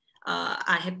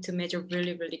 I have to measure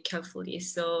really, really carefully.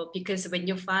 So because when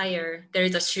you fire, there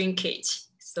is a shrinkage.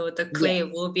 So the clay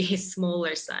will be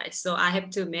smaller size. So I have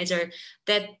to measure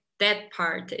that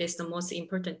part is the most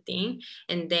important thing.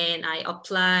 And then I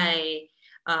apply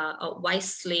a white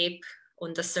slip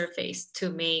on the surface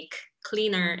to make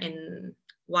cleaner and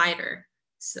wider.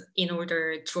 So in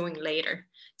order drawing later.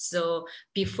 So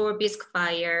before bisque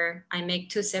fire, I make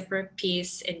two separate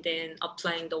pieces and then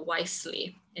applying the white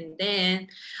sleeve. And then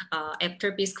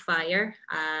after bisque fire,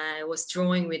 I was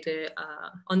drawing with the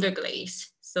underglaze.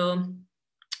 So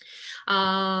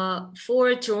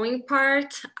for drawing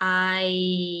part,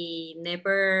 I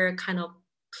never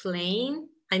plane.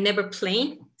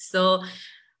 So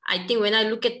I think when I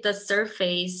look at the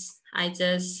surface, I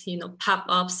just, you know, pop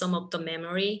up some of the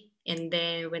memory. And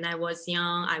then when I was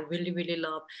young, I really, really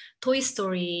loved Toy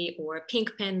Story or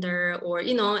Pink Panther or,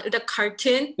 you know, the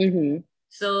cartoon.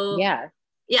 So yeah,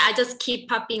 I just keep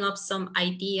popping up some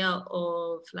idea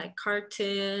of like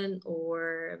cartoon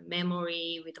or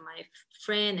memory with my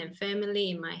friend and family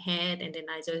in my head. And then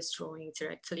I just drawing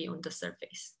directly on the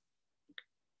surface.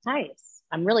 Nice.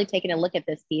 I'm really taking a look at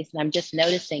this piece and I'm just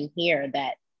noticing here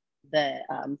that the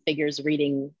figure's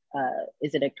reading,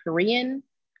 is it a Korean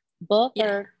book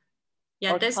or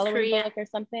that's coloring Korean book or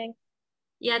something?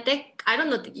 Yeah, I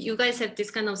don't know. You guys have this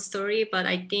kind of story, but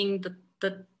I think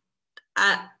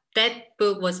that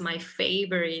book was my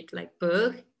favorite like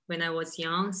book when I was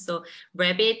young. So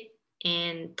Rabbit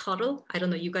and Turtle. I don't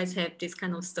know. You guys have this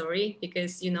kind of story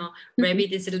because you know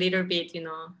Rabbit is a little bit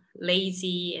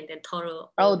lazy, and then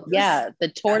Turtle. Oh yeah, the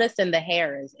tortoise and the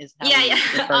hare is how.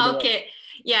 Yeah. Okay.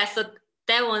 Yeah. So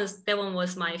that one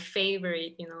was my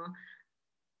favorite.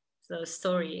 The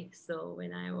story. So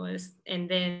when I was, and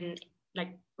then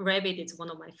like rabbit is one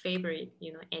of my favorite,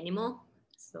 animal.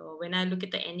 So when I look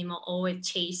at the animal always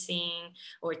chasing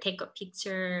or take a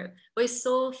picture, but it's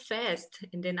so fast.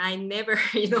 And then I never,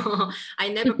 I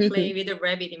never play with a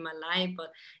rabbit in my life,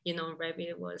 but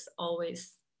rabbit was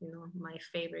always, my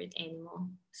favorite animal.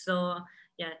 So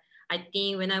yeah, I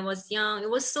think when I was young, it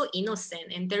was so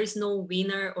innocent and there is no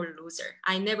winner or loser.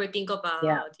 I never think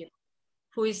about,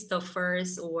 who is the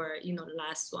first or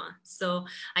last one. So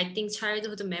I think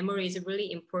childhood memory is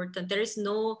really important. There is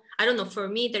no, I don't know, for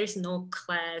me there is no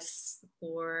class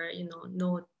or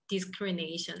no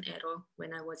discrimination at all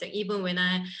when I was like, even when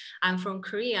I'm from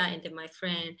Korea, and then my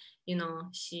friend,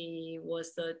 she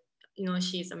was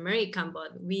she's American,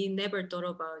 but we never thought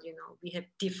about we have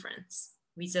difference.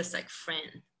 We just like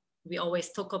friend. We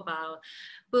always talk about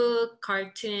book,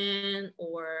 cartoon,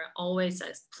 or always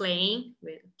as playing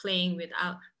with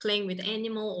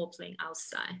animal or playing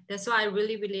outside. That's why I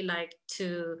really, really like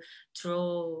to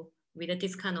draw with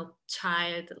this kind of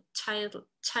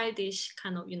childish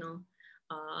kind of,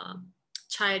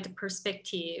 child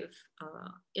perspective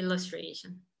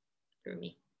illustration for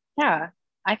me. Yeah,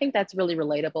 I think that's really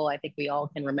relatable. I think we all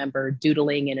can remember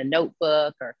doodling in a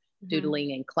notebook or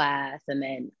doodling in class, and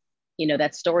then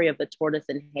that story of the tortoise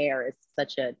and hare is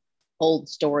such an old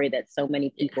story that so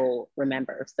many people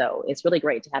remember. So it's really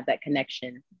great to have that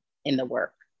connection in the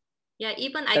work. Yeah,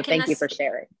 even so thank you for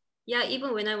sharing. Yeah,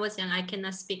 even when I was young, I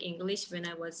cannot speak English when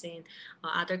I was in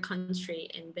other country.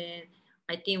 And then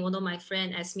I think one of my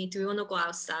friends asked me, do you want to go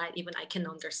outside? Even I can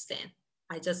understand.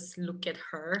 I just look at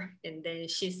her, and then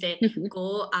she said,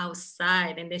 go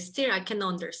outside. And then still I can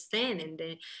understand. And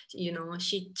then, you know,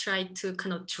 she tried to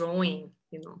kind of drawing,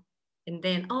 you know, and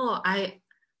then, oh,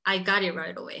 I got it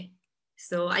right away.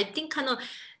 So I think kind of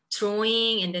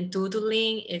drawing and then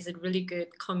doodling is a really good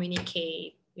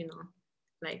communicate, you know,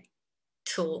 like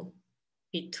tool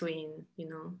between, you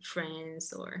know,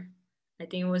 friends. Or I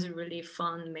think it was a really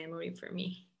fun memory for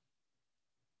me.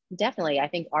 Definitely. I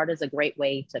think art is a great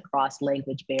way to cross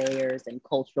language barriers and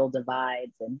cultural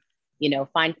divides and, you know,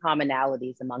 find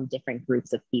commonalities among different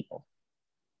groups of people.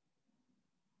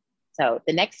 So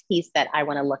the next piece that I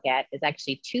want to look at is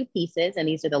actually two pieces, and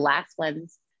these are the last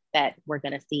ones that we're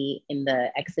going to see in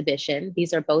the exhibition.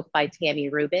 These are both by Tammy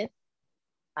Rubin.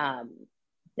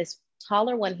 This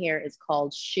taller one here is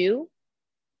called Shoe,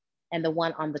 and the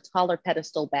one on the taller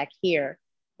pedestal back here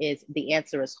is The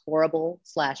Answer is Horrible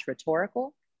 /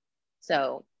 Rhetorical.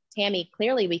 So Tammy,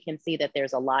 clearly we can see that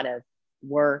there's a lot of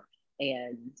work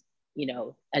and, you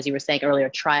know, as you were saying earlier,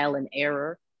 trial and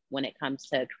error when it comes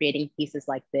to creating pieces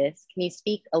like this. Can you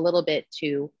speak a little bit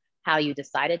to how you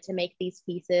decided to make these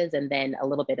pieces, and then a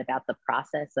little bit about the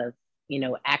process of, you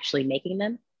know, actually making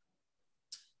them?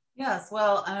 Yes,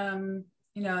 well,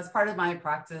 you know, as part of my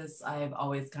practice, I've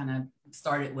always kind of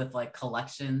started with like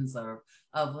collections of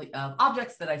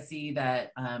objects that I see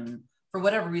that for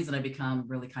whatever reason I become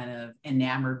really kind of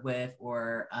enamored with,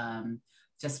 or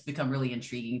just become really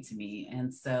intriguing to me.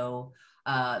 And so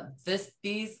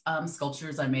these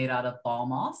sculptures I made out of ball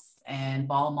moss, and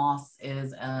ball moss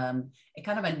is a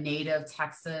kind of a native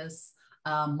Texas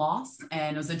moss.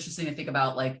 And it was interesting to think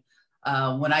about, like,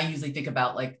 when I usually think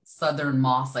about like Southern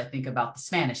moss, I think about the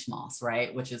Spanish moss,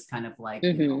 right? Which is kind of like,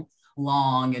 you know,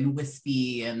 long and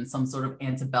wispy and some sort of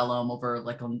antebellum over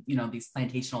like, you know, these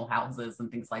plantational houses and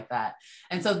things like that.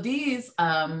 And so these,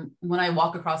 when I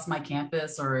walk across my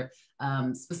campus, or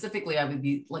specifically, I would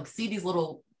be like, see these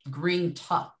little green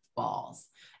tuft balls.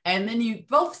 And then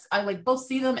I like both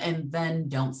see them and then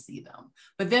don't see them.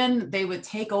 But then they would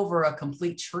take over a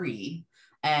complete tree,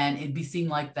 and it'd be seen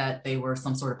like that they were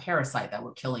some sort of parasite that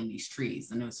were killing these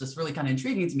trees. And it was just really kind of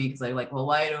intriguing to me, because I like, well,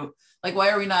 why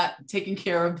are we not taking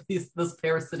care of this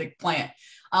parasitic plant?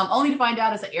 Only to find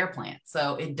out it's an air plant.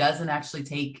 So it doesn't actually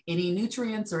take any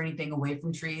nutrients or anything away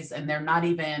from trees, and they're not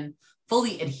even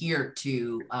fully adhered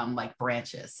to like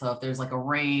branches. So if there's like a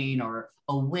rain or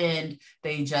a wind,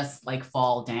 they just like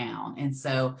fall down. And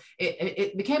so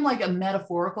it became like a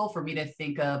metaphorical for me to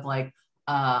think of like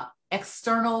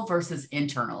external versus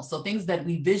internal. So things that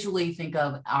we visually think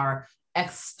of are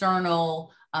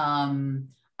external,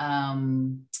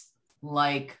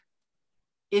 like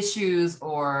issues,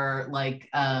 or like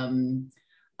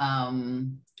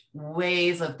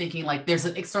ways of thinking like there's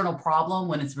an external problem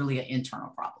when it's really an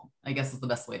internal problem, I guess is the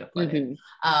best way to put it.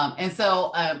 And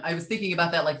so I was thinking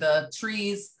about that, like the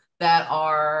trees that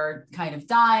are kind of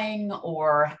dying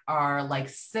or are like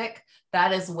sick,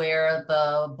 that is where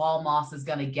the ball moss is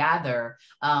going to gather,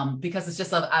 because it's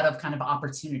just out of kind of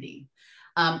opportunity.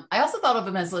 I also thought of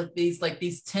them as like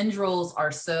these tendrils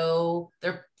are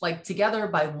they're like together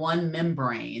by one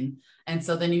membrane. And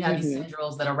so then you have these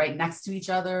tendrils that are right next to each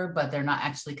other, but they're not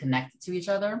actually connected to each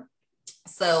other.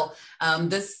 So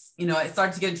this, you know, I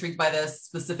started to get intrigued by this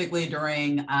specifically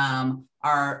during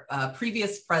our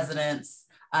previous president's,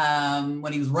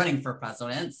 when he was running for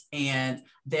president. And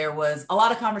there was a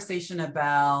lot of conversation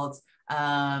about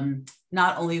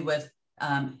not only with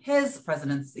his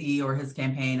presidency or his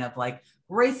campaign of like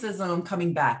racism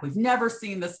coming back. We've never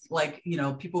seen this, like, you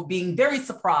know, people being very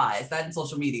surprised that in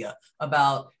social media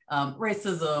about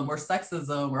racism or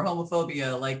sexism or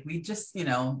homophobia. Like we just, you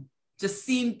know,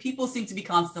 people seem to be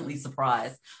constantly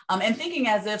surprised and thinking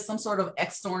as if some sort of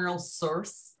external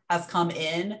source has come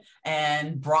in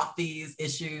and brought these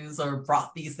issues or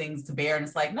brought these things to bear. And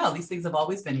it's like, no, these things have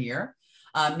always been here.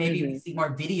 Maybe we see more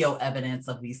video evidence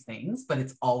of these things, but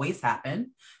it's always happened.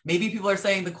 Maybe people are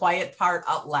saying the quiet part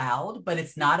out loud, but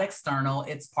it's not external.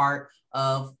 It's part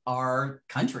of our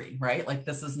country, right? Like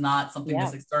this is not something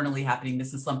that's externally happening.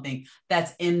 This is something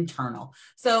that's internal.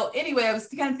 So anyway, I was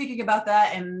kind of thinking about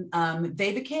that, and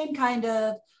they became kind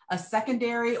of a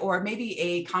secondary or maybe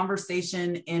a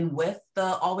conversation in with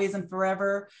the Always and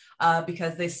Forever,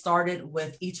 because they started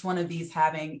with each one of these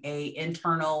having a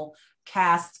internal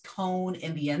cast cone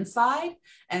in the inside.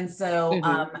 And so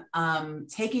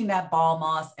taking that ball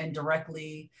moss and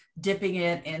directly dipping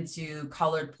it into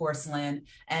colored porcelain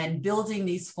and building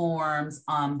these forms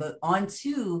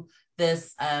onto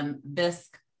this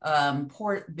bisque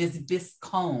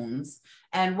cones.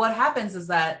 And what happens is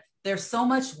that there's so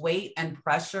much weight and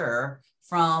pressure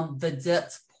from the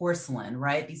dipped porcelain,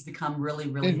 right? These become really,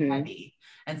 really heavy.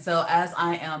 And so as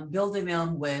I am building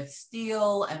them with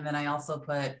steel, and then I also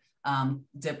put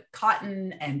dip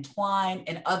cotton and twine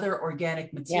and other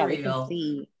organic material. Yeah, we can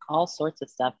see all sorts of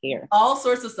stuff here. All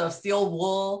sorts of stuff, steel,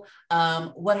 wool.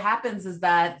 What happens is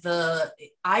that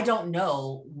I don't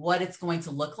know what it's going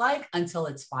to look like until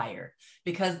it's fired,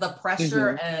 because the pressure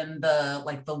and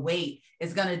the weight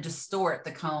is going to distort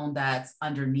the cone that's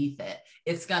underneath it.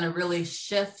 It's going to really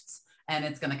shift, and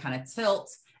it's going to kind of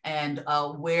tilt, and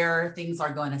where things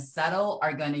are going to settle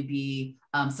are going to be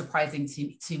surprising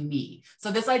to me.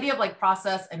 So this idea of like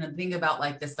process, and the thing about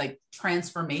like this like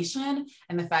transformation,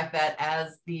 and the fact that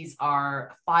as these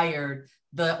are fired,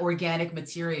 the organic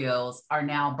materials are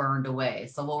now burned away.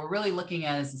 So what we're really looking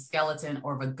at is a skeleton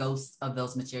or a ghost of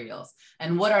those materials.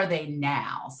 And what are they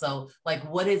now? So like,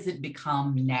 what does it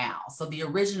become now? So the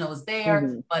original is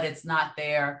there, but it's not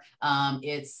there.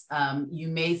 You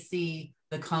may see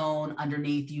the cone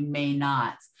underneath, you may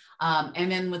not. And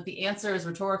then with the answer is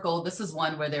rhetorical, this is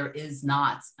one where there is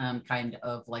not kind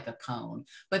of like a cone,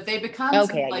 but they become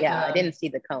okay, like yeah, I didn't see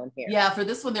the cone here. Yeah, for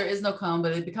this one there is no cone,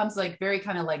 but it becomes like very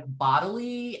kind of like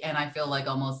bodily, and I feel like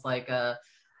almost like a,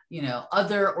 you know,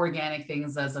 other organic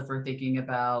things, as if we're thinking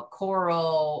about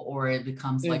coral, or it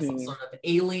becomes like some sort of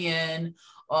alien.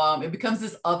 It becomes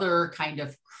this other kind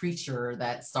of creature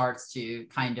that starts to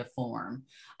kind of form.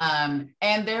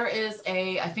 And there is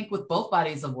I think with both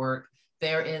bodies of work,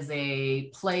 there is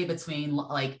a play between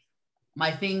like,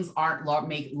 my things aren't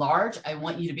large. I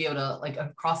want you to be able to, like,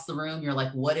 across the room, you're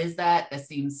like, what is that? That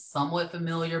seems somewhat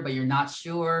familiar, but you're not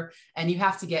sure. And you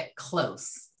have to get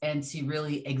close and to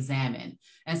really examine.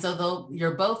 And so though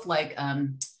you're both like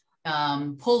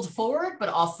pulled forward, but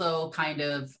also kind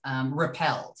of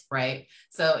repelled, right?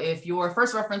 So if your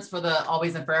first reference for the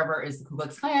Always and Forever is the Ku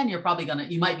Klux Klan,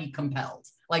 you might be compelled,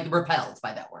 like repelled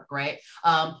by that work, right?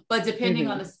 But depending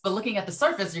on this, but looking at the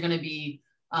surface, you're going to be,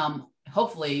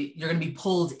 hopefully you're going to be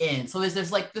pulled in. So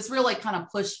there's like this real like kind of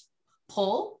push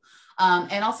pull,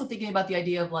 and also thinking about the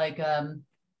idea of like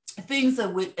things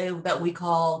that we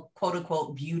call quote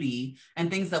unquote beauty, and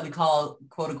things that we call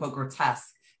quote unquote grotesque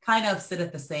kind of sit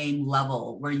at the same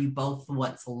level, where you both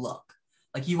want to look.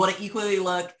 Like you want to equally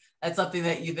look at something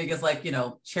that you think is like, you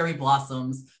know, cherry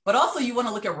blossoms, but also you want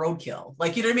to look at roadkill.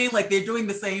 Like, you know what I mean? Like they're doing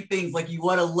the same things. Like you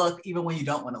want to look even when you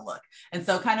don't want to look. And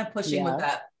so kind of pushing with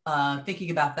that, thinking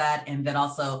about that, and then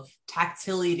also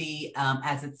tactility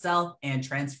as itself and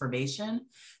transformation.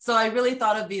 So I really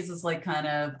thought of these as like kind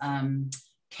of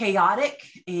chaotic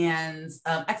and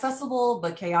accessible,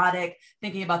 but chaotic,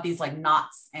 thinking about these like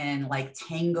knots and like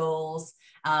tangles,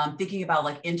 thinking about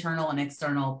like internal and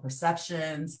external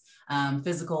perceptions,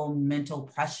 physical, mental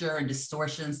pressure and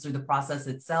distortions through the process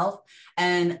itself.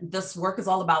 And this work is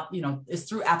all about, you know, is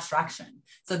through abstraction.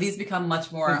 So these become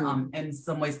much more in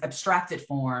some ways abstracted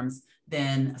forms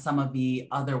than some of the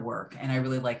other work. And I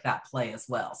really like that play as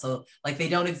well. So like they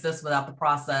don't exist without the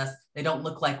process. They don't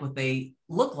look like what they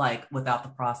look like without the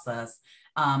process.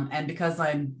 And because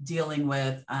I'm dealing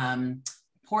with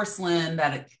porcelain,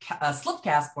 slip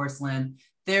cast porcelain,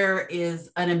 there is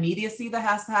an immediacy that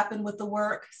has to happen with the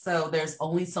work. So there's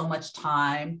only so much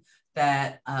time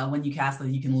that when you cast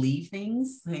them, you can leave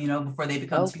things, you know, before they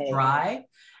become too dry.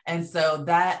 And so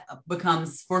that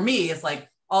becomes, for me, it's like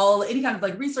any kind of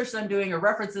like research that I'm doing or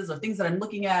references or things that I'm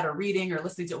looking at or reading or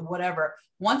listening to, whatever.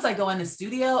 Once I go in the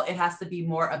studio, it has to be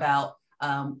more about,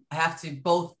 I have to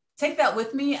both take that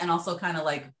with me and also kind of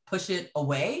like push it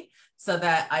away so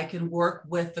that I can work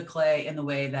with the clay in the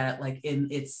way that like in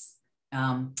its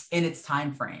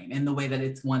time frame, in the way that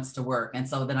it wants to work. And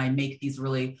so then I make these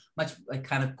really much like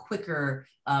kind of quicker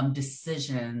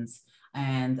decisions,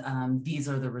 and these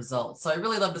are the results. So I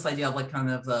really love this idea of like kind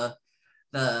of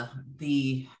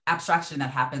the abstraction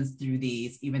that happens through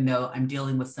these, even though I'm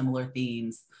dealing with similar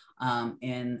themes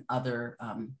in other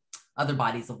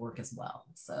bodies of work as well.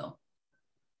 So,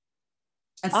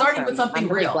 and starting with something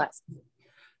real,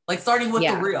 like starting with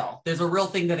the real, there's a real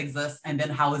thing that exists, and then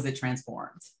how is it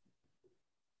transformed?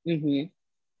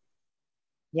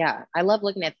 Yeah, I love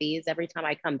looking at these. Every time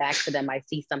I come back to them, I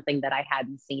see something that I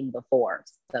hadn't seen before.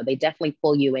 So they definitely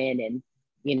pull you in, and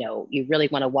you know, you really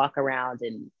want to walk around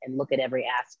and look at every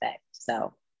aspect.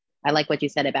 So I like what you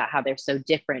said about how they're so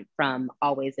different from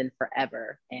Always and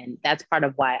Forever. And that's part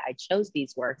of why I chose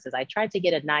these works, is I tried to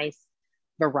get a nice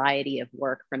variety of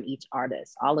work from each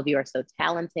artist. All of you are so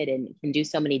talented and can do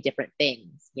so many different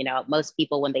things. You know, most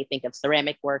people, when they think of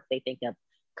ceramic work, they think of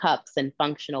cups and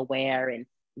functional ware and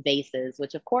vases,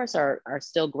 which of course are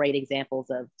still great examples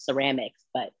of ceramics,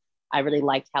 but I really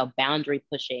liked how boundary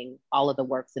pushing all of the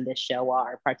works in this show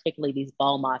are, particularly these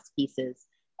ball moss pieces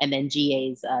and then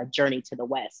GA's Journey to the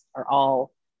West are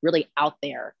all really out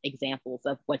there examples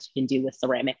of what you can do with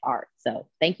ceramic art. So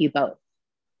thank you both.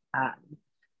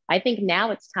 I think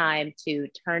now it's time to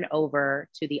turn over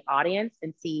to the audience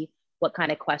and see what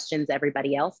kind of questions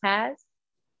everybody else has.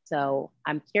 So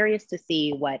I'm curious to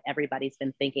see what everybody's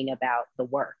been thinking about the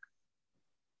work.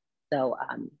 So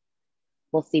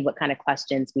we'll see what kind of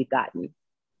questions we've gotten.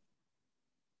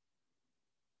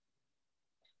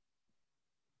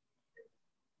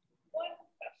 One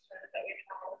question that we've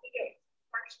had, I think it was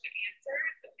partially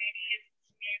answered, but maybe if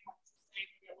she wants to say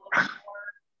maybe a little bit more,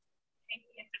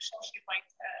 anything additional she'd like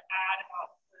to add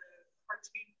about the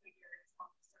cartoon figures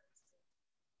on the surface of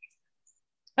pieces.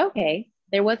 Okay,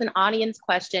 there was an audience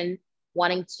question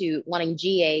wanting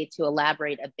GA to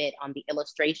elaborate a bit on the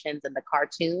illustrations and the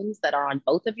cartoons that are on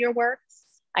both of your works.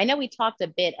 I know we talked a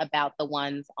bit about the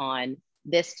ones on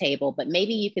this table, but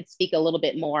maybe you could speak a little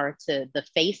bit more to the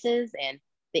faces and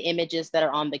the images that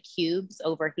are on the cubes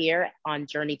over here on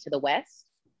Journey to the West.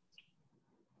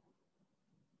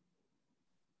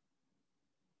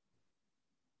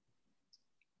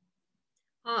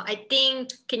 I think,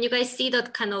 can you guys see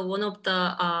that kind of one of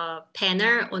the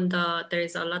panel on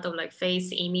there's a lot of like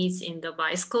face image in the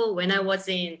bicycle. When I was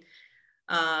in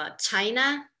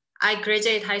China, I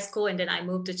graduated high school and then I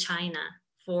moved to China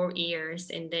 4 years.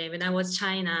 And then when I was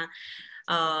China,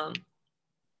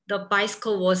 the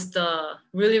bicycle was the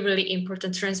really, really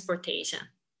important transportation.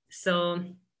 So,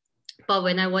 but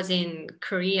when I was in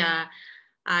Korea,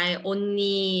 I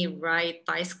only ride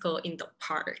bicycle in the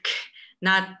park.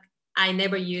 I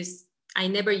never used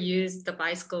the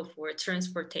bicycle for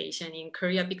transportation in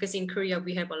Korea, because in Korea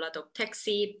we have a lot of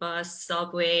taxi, bus,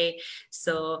 subway.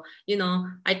 So, you know,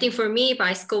 I think for me,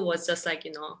 bicycle was just like,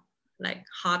 you know, like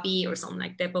hobby or something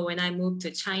like that. But when I moved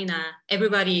to China,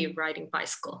 everybody riding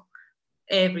bicycle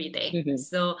every day. Mm-hmm.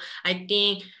 So I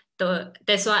think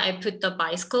that's why I put the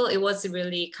bicycle. It was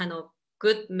really kind of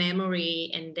good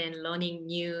memory, and then learning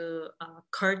new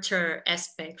culture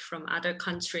aspect from other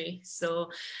countries. So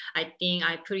I think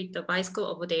I put the bicycle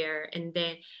over there, and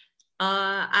then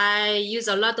I use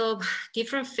a lot of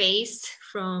different face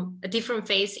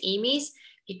image,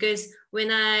 because when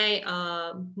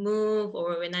I move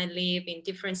or when I live in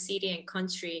different city and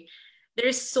country,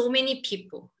 there's so many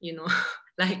people, you know,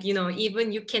 like, you know,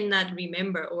 even you cannot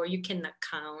remember or you cannot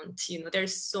count, you know,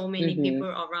 there's so many mm-hmm. people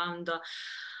around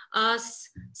us.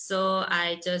 So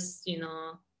I just, you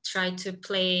know, try to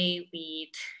play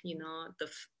with, you know,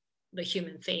 the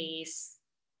human face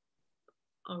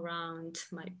around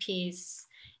my piece.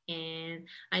 And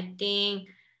I think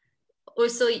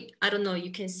also, I don't know,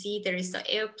 you can see there is the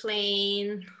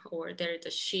airplane or there's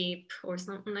the ship or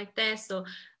something like that. So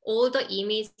all the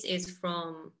image is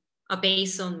from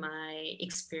based on my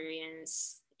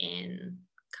experience and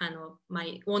kind of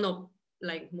one of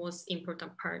like most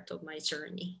important part of my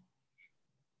journey.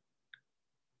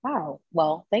 Wow.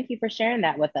 Well, thank you for sharing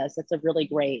that with us. It's a really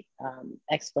great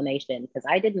explanation, because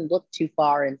I didn't look too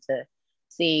far into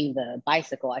seeing the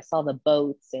bicycle. I saw the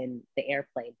boats and the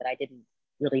airplane, but I didn't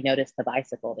really notice the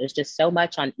bicycle. There's just so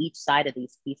much on each side of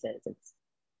these pieces. It's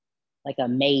like a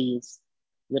maze,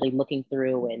 really looking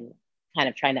through and kind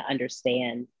of trying to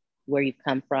understand where you've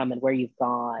come from and where you've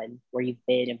gone, where you've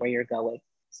been and where you're going.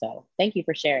 So thank you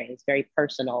for sharing. It's very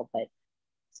personal, but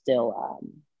still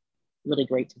really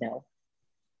great to know.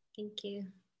 Thank you.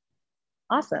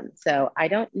 Awesome. So I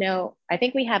don't know, I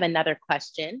think we have another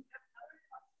question.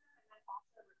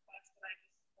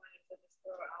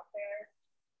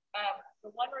 The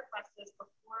one request is,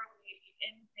 before we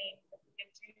end things, if we can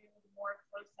do more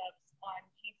close-ups on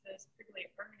pieces, particularly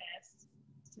Ernest,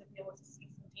 to be able to see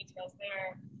some details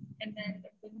there. And then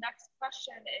the next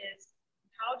question is,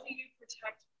 how do you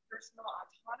protect personal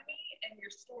autonomy and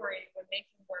your story when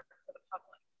making work for the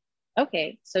public?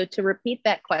 Okay, so to repeat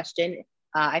that question,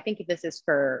 I think this is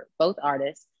for both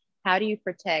artists. How do you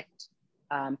protect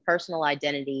personal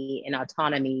identity and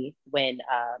autonomy when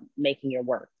making your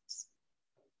works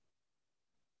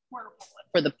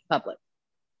for the public?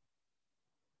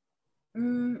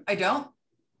 I don't.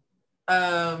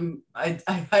 I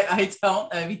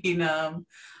don't. I mean,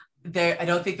 I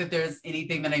don't think that there's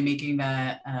anything that I'm making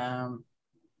that.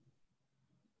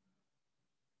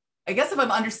 I guess if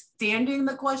I'm understanding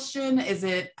the question, is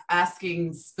it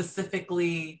asking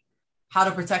specifically how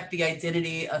to protect the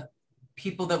identity of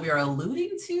people that we are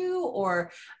alluding to?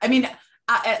 Or, I mean,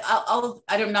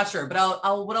 I'm not sure, but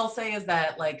what I'll say is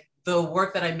that, like, the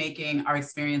work that I'm making are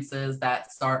experiences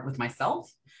that start with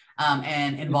myself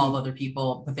and involve mm-hmm. other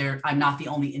people, but I'm not the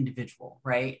only individual,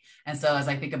 right? And so as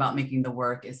I think about making the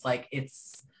work, it's like,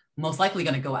 it's most likely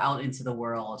going to go out into the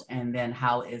world, and then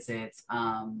how is it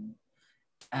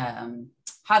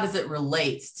how does it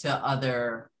relate to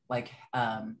other like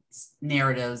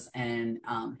narratives and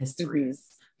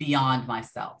histories beyond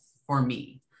myself for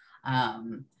me.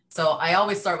 So I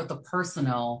always start with the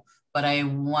personal, but I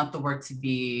want the work to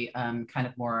be kind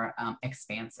of more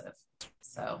expansive.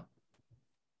 So.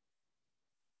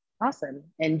 Awesome.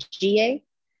 And GA?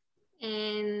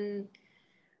 And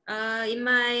in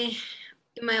my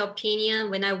opinion,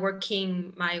 when I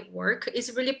working my work,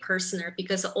 it's really personal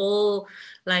because all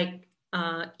like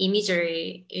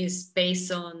imagery is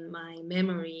based on my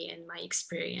memory and my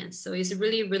experience. So it's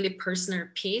really, really personal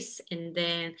piece. And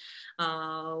then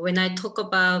when I talk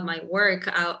about my work,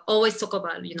 I always talk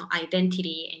about, you know,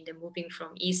 identity and then moving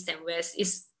from East and West.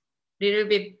 It's a little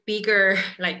bit bigger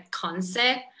like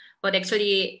concept, but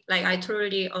actually like I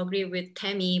totally agree with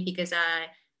Tammy because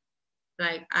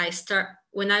I start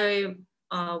when I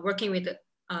working with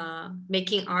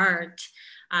making art,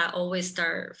 I always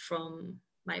start from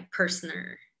my personal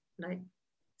like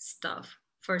stuff,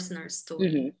 personal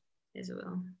story as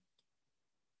well.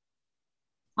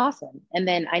 Awesome. And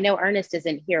then I know Ernest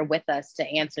isn't here with us to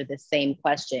answer the same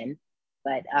question,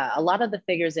 but a lot of the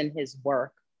figures in his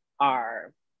work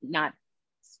are not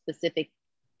specific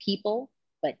people,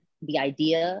 but the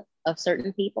idea of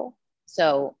certain people.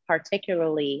 So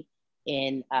particularly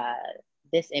in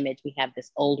this image, we have this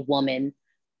old woman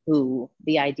who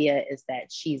the idea is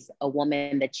that she's a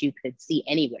woman that you could see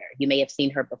anywhere. You may have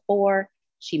seen her before.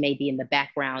 She may be in the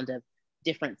background of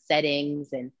different settings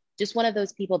and just one of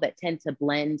those people that tend to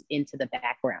blend into the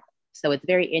background. So it's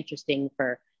very interesting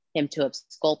for him to have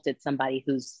sculpted somebody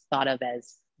who's thought of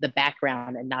as the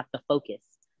background and not the focus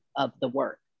of the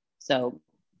work. So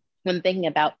when thinking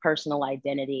about personal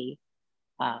identity,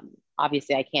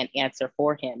 obviously I can't answer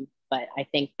for him, but I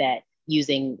think that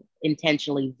using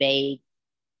intentionally vague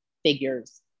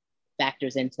figures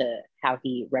factors into how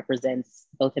he represents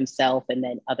both himself and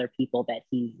then other people that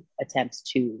he attempts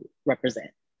to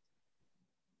represent.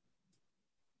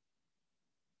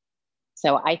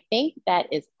 So I think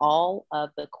that is all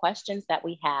of the questions that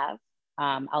we have.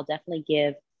 I'll definitely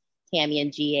give Tammy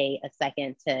and GA a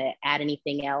second to add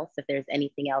anything else, if there's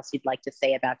anything else you'd like to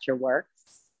say about your works.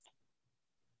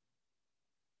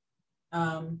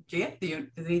 GA, do you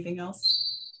have anything else?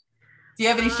 Do you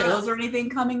have any shows or anything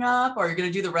coming up, or you're going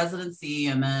to do the residency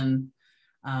and then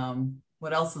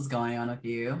what else is going on with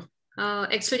you?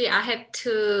 Actually, I have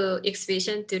 2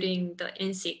 exhibitions during the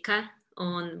NCCA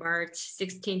on March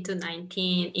 16 to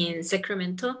 19 in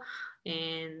Sacramento,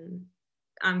 and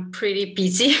I'm pretty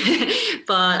busy,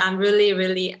 but I'm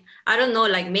really, I don't know,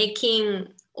 like making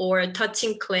or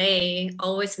touching clay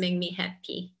always make me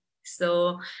happy.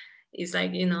 So it's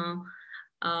like, you know,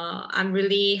 I'm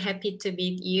really happy to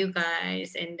meet you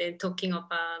guys and then talking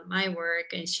about my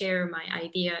work and share my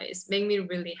idea. It's made me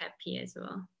really happy as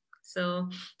well. So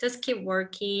just keep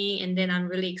working, and then I'm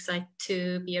really excited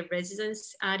to be a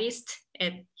residence artist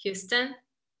at Houston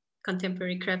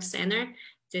Contemporary Craft Center.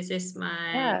 This is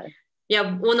my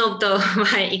one of the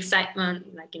my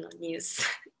excitement, like, you know, news.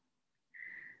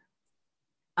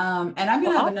 And I'm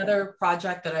going to have another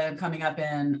project that I am coming up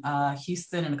in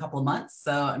Houston in a couple of months.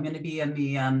 So I'm going to be in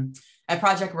the at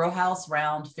Project Row House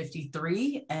round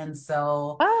 53. And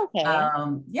so,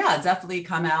 yeah, definitely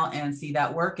come out and see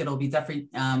that work. It'll be definitely,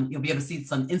 you'll be able to see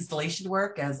some installation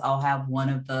work, as I'll have one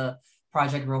of the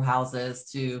Project Row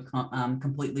Houses to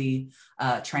completely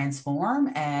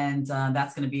transform. And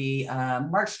that's going to be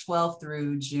March 12th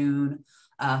through June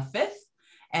 5th.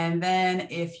 And then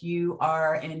if you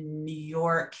are in New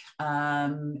York,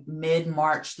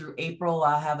 mid-March through April,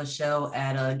 I'll have a show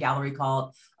at a gallery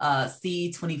called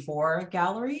C24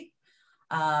 Gallery.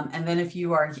 And then if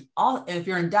you're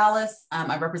in Dallas,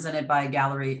 I'm represented by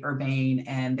Gallery Urbane,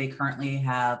 and they currently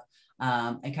have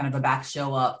a kind of a back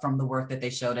show up from the work that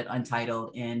they showed at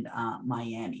Untitled in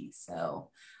Miami. So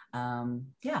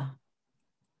yeah.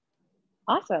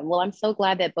 Awesome. Well, I'm so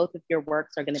glad that both of your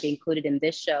works are going to be included in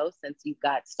this show, since you've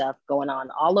got stuff going on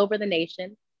all over the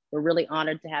nation. We're really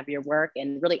honored to have your work,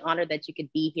 and really honored that you could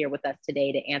be here with us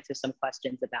today to answer some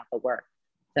questions about the work.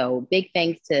 So big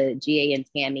thanks to GA and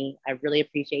Tammy. I really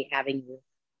appreciate having you.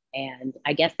 And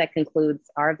I guess that concludes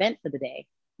our event for the day.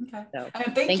 Okay. So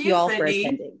thank you all Cydney. for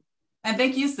attending. And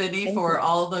thank you, Cydney, for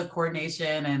all the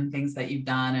coordination and things that you've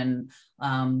done,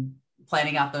 and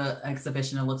planning out the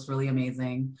exhibition. It looks really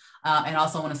amazing. And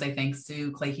also want to say thanks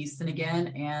to ClayHouston again,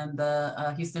 and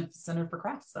the Houston Center for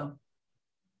Crafts. So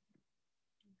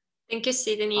thank you,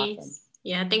 Cydney. Awesome.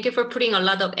 Yeah, thank you for putting a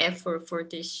lot of effort for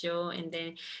this show, and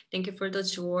then thank you for the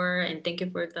tour, and thank you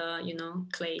for the, you know,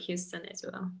 ClayHouston as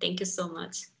well. Thank you so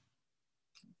much.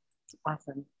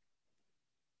 Awesome.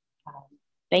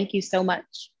 Thank you so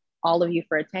much, all of you,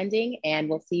 for attending, and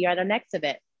we'll see you at our next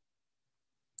event.